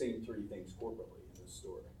that those same 3 things corporately in this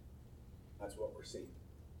story. That's what we're seeing.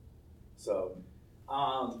 So,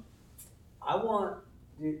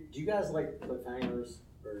 do you guys like cliffhangers,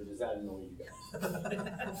 or does that annoy you guys?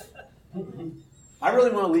 I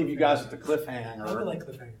really want to leave you guys with the cliffhanger. I like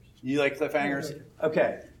cliffhangers. You like cliffhangers?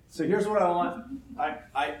 Okay, so here's what I want.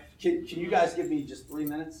 Can you guys give me just 3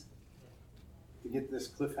 minutes to get this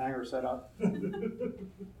cliffhanger set up?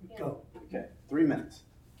 Go. Okay, 3 minutes.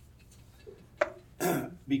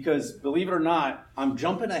 Because believe it or not, I'm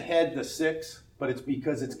jumping ahead to 6, but it's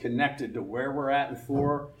because it's connected to where we're at in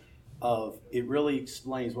 4. It really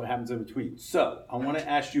explains what happens in between. So I want to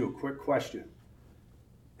ask you a quick question.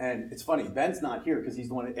 And it's funny, Ben's not here because he's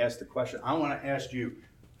the one that asked the question. I want to ask you,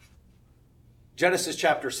 Genesis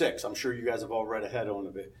chapter 6, I'm sure you guys have all read ahead on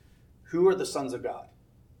a bit. Who are the sons of God?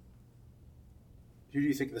 Who do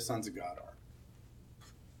you think the sons of God are?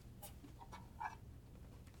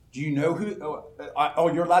 Do you know who?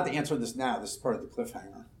 You're allowed to answer this now. This is part of the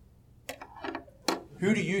cliffhanger.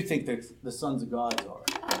 Who do you think the sons of God are?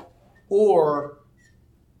 Or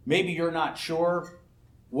maybe you're not sure.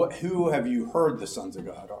 Who have you heard the sons of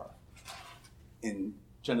God are in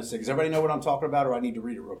Genesis? Does everybody know what I'm talking about, or I need to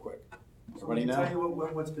read it real quick? Everybody know? Tell you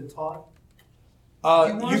what's been taught?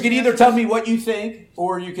 You can either tell me what you think,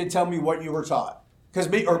 or you can tell me what you were taught.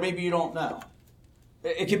 Or maybe you don't know.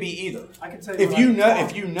 It could be either. I can tell you if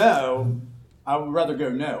you know, I would rather go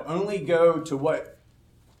no. Only go to what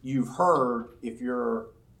you've heard if you're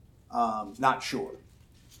not sure.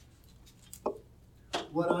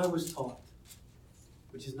 What I was taught,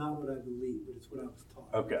 which is not what I believe, but it's what I was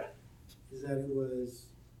taught. Okay. Is that it was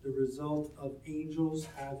the result of angels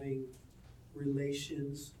having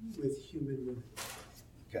relations with human women.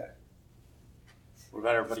 Okay. What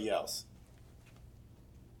about everybody else?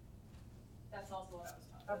 That's also what I was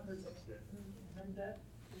talking I've heard that.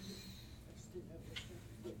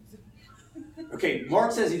 Okay,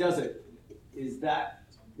 Mark says he does it. Is that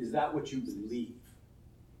what you believe?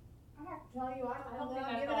 I have to tell you, I don't don't think know, I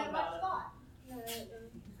give it thought that much about thought.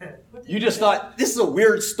 You just thought, this is a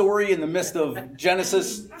weird story in the midst of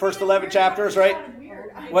Genesis, first 11 chapters, right?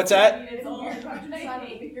 What's that? It's all Weird.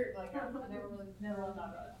 never thought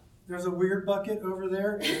about it. There's a weird bucket over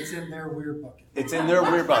there, and it's in their weird bucket. It's in their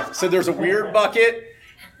weird bucket. So there's a weird bucket.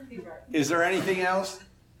 Is there anything else?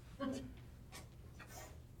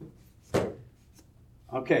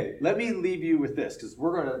 Okay, let me leave you with this, because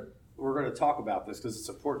we're gonna talk about this because it's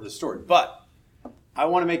important to the story. But I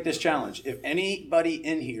want to make this challenge. If anybody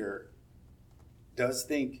in here does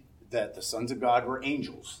think that the sons of God were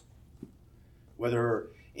angels, whether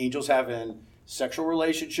angels having sexual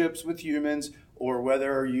relationships with humans, or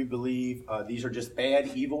whether you believe these are just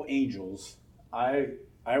bad, evil angels, I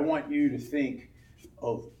want you to think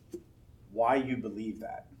of why you believe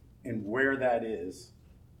that and where that is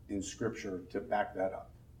in Scripture to back that up.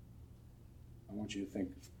 I want you to think,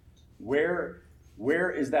 where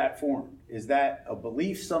is that formed? Is that a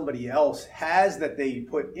belief somebody else has that they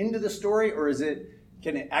put into the story, or is it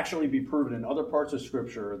can it actually be proven in other parts of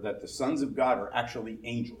Scripture that the sons of God are actually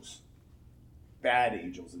angels? Bad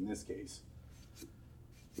angels in this case.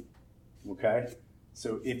 Okay?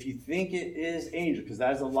 So if you think it is angel, because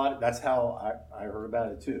that's how I heard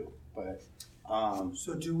about it too. But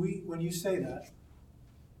So when you say that,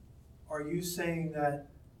 are you saying that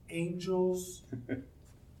angels,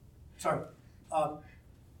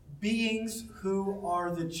 beings who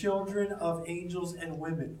are the children of angels and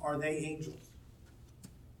women, are they angels?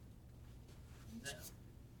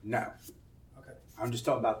 no. Okay. I'm just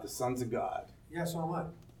talking about the sons of God. Yeah, so am I.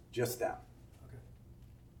 Just them. Okay.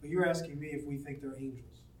 But you're asking me if we think they're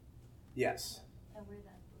angels. Yes. And where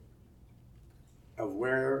that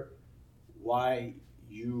Why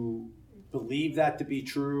you believe that to be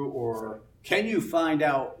true, or can you find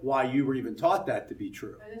out why you were even taught that to be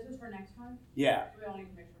true? This is for next time? Yeah. We all need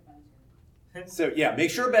to make sure Ben's here. So yeah, make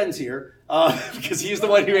sure Ben's here because he's the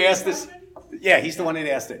one who asked this. Yeah, he's the one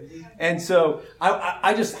that asked it. And so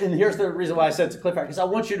I just, and here's the reason why I said it's a cliffhanger, because I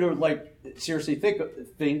want you to like seriously think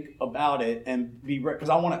about it and be, because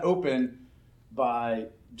I want to open by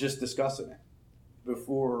just discussing it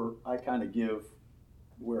before I kind of give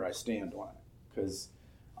where I stand on it, because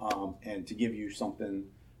and to give you something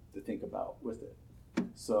to think about with it.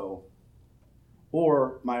 So,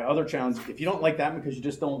 or my other challenge, if you don't like that because you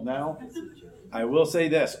just don't know, I will say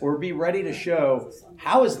this, or be ready to show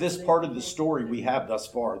how is this part of the story we have thus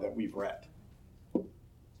far that we've read. Say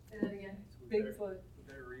that again. Bigfoot. We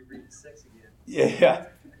better reread 6 again. Yeah.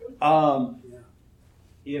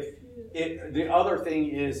 The other thing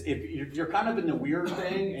is, if you're kind of in the weird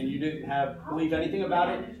thing and you didn't believe anything about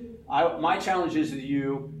it, my challenge is to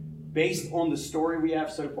you, based on the story we have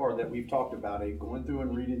so far that we've talked about it, going through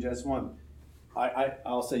and reading just one,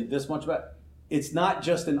 I'll say this much about it. It's not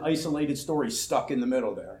just an isolated story stuck in the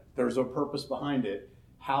middle there. There's a purpose behind it.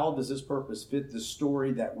 How does this purpose fit the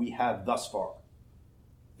story that we have thus far?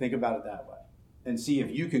 Think about it that way. And see if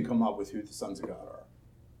you can come up with who the sons of God are.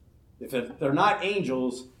 If they're not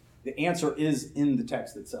angels, the answer is in the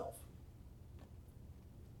text itself.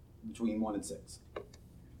 Between 1 and 6.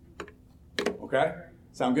 Okay?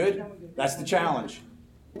 Sound good? That's the challenge.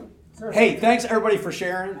 Hey, thanks everybody for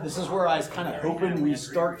sharing. This is where I was kind of hoping we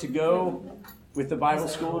start to go with the Bible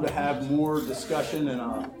school to have more discussion and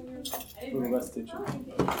a little less teaching.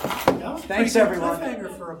 Thanks everyone.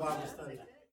 Cliffhanger for a Bible study.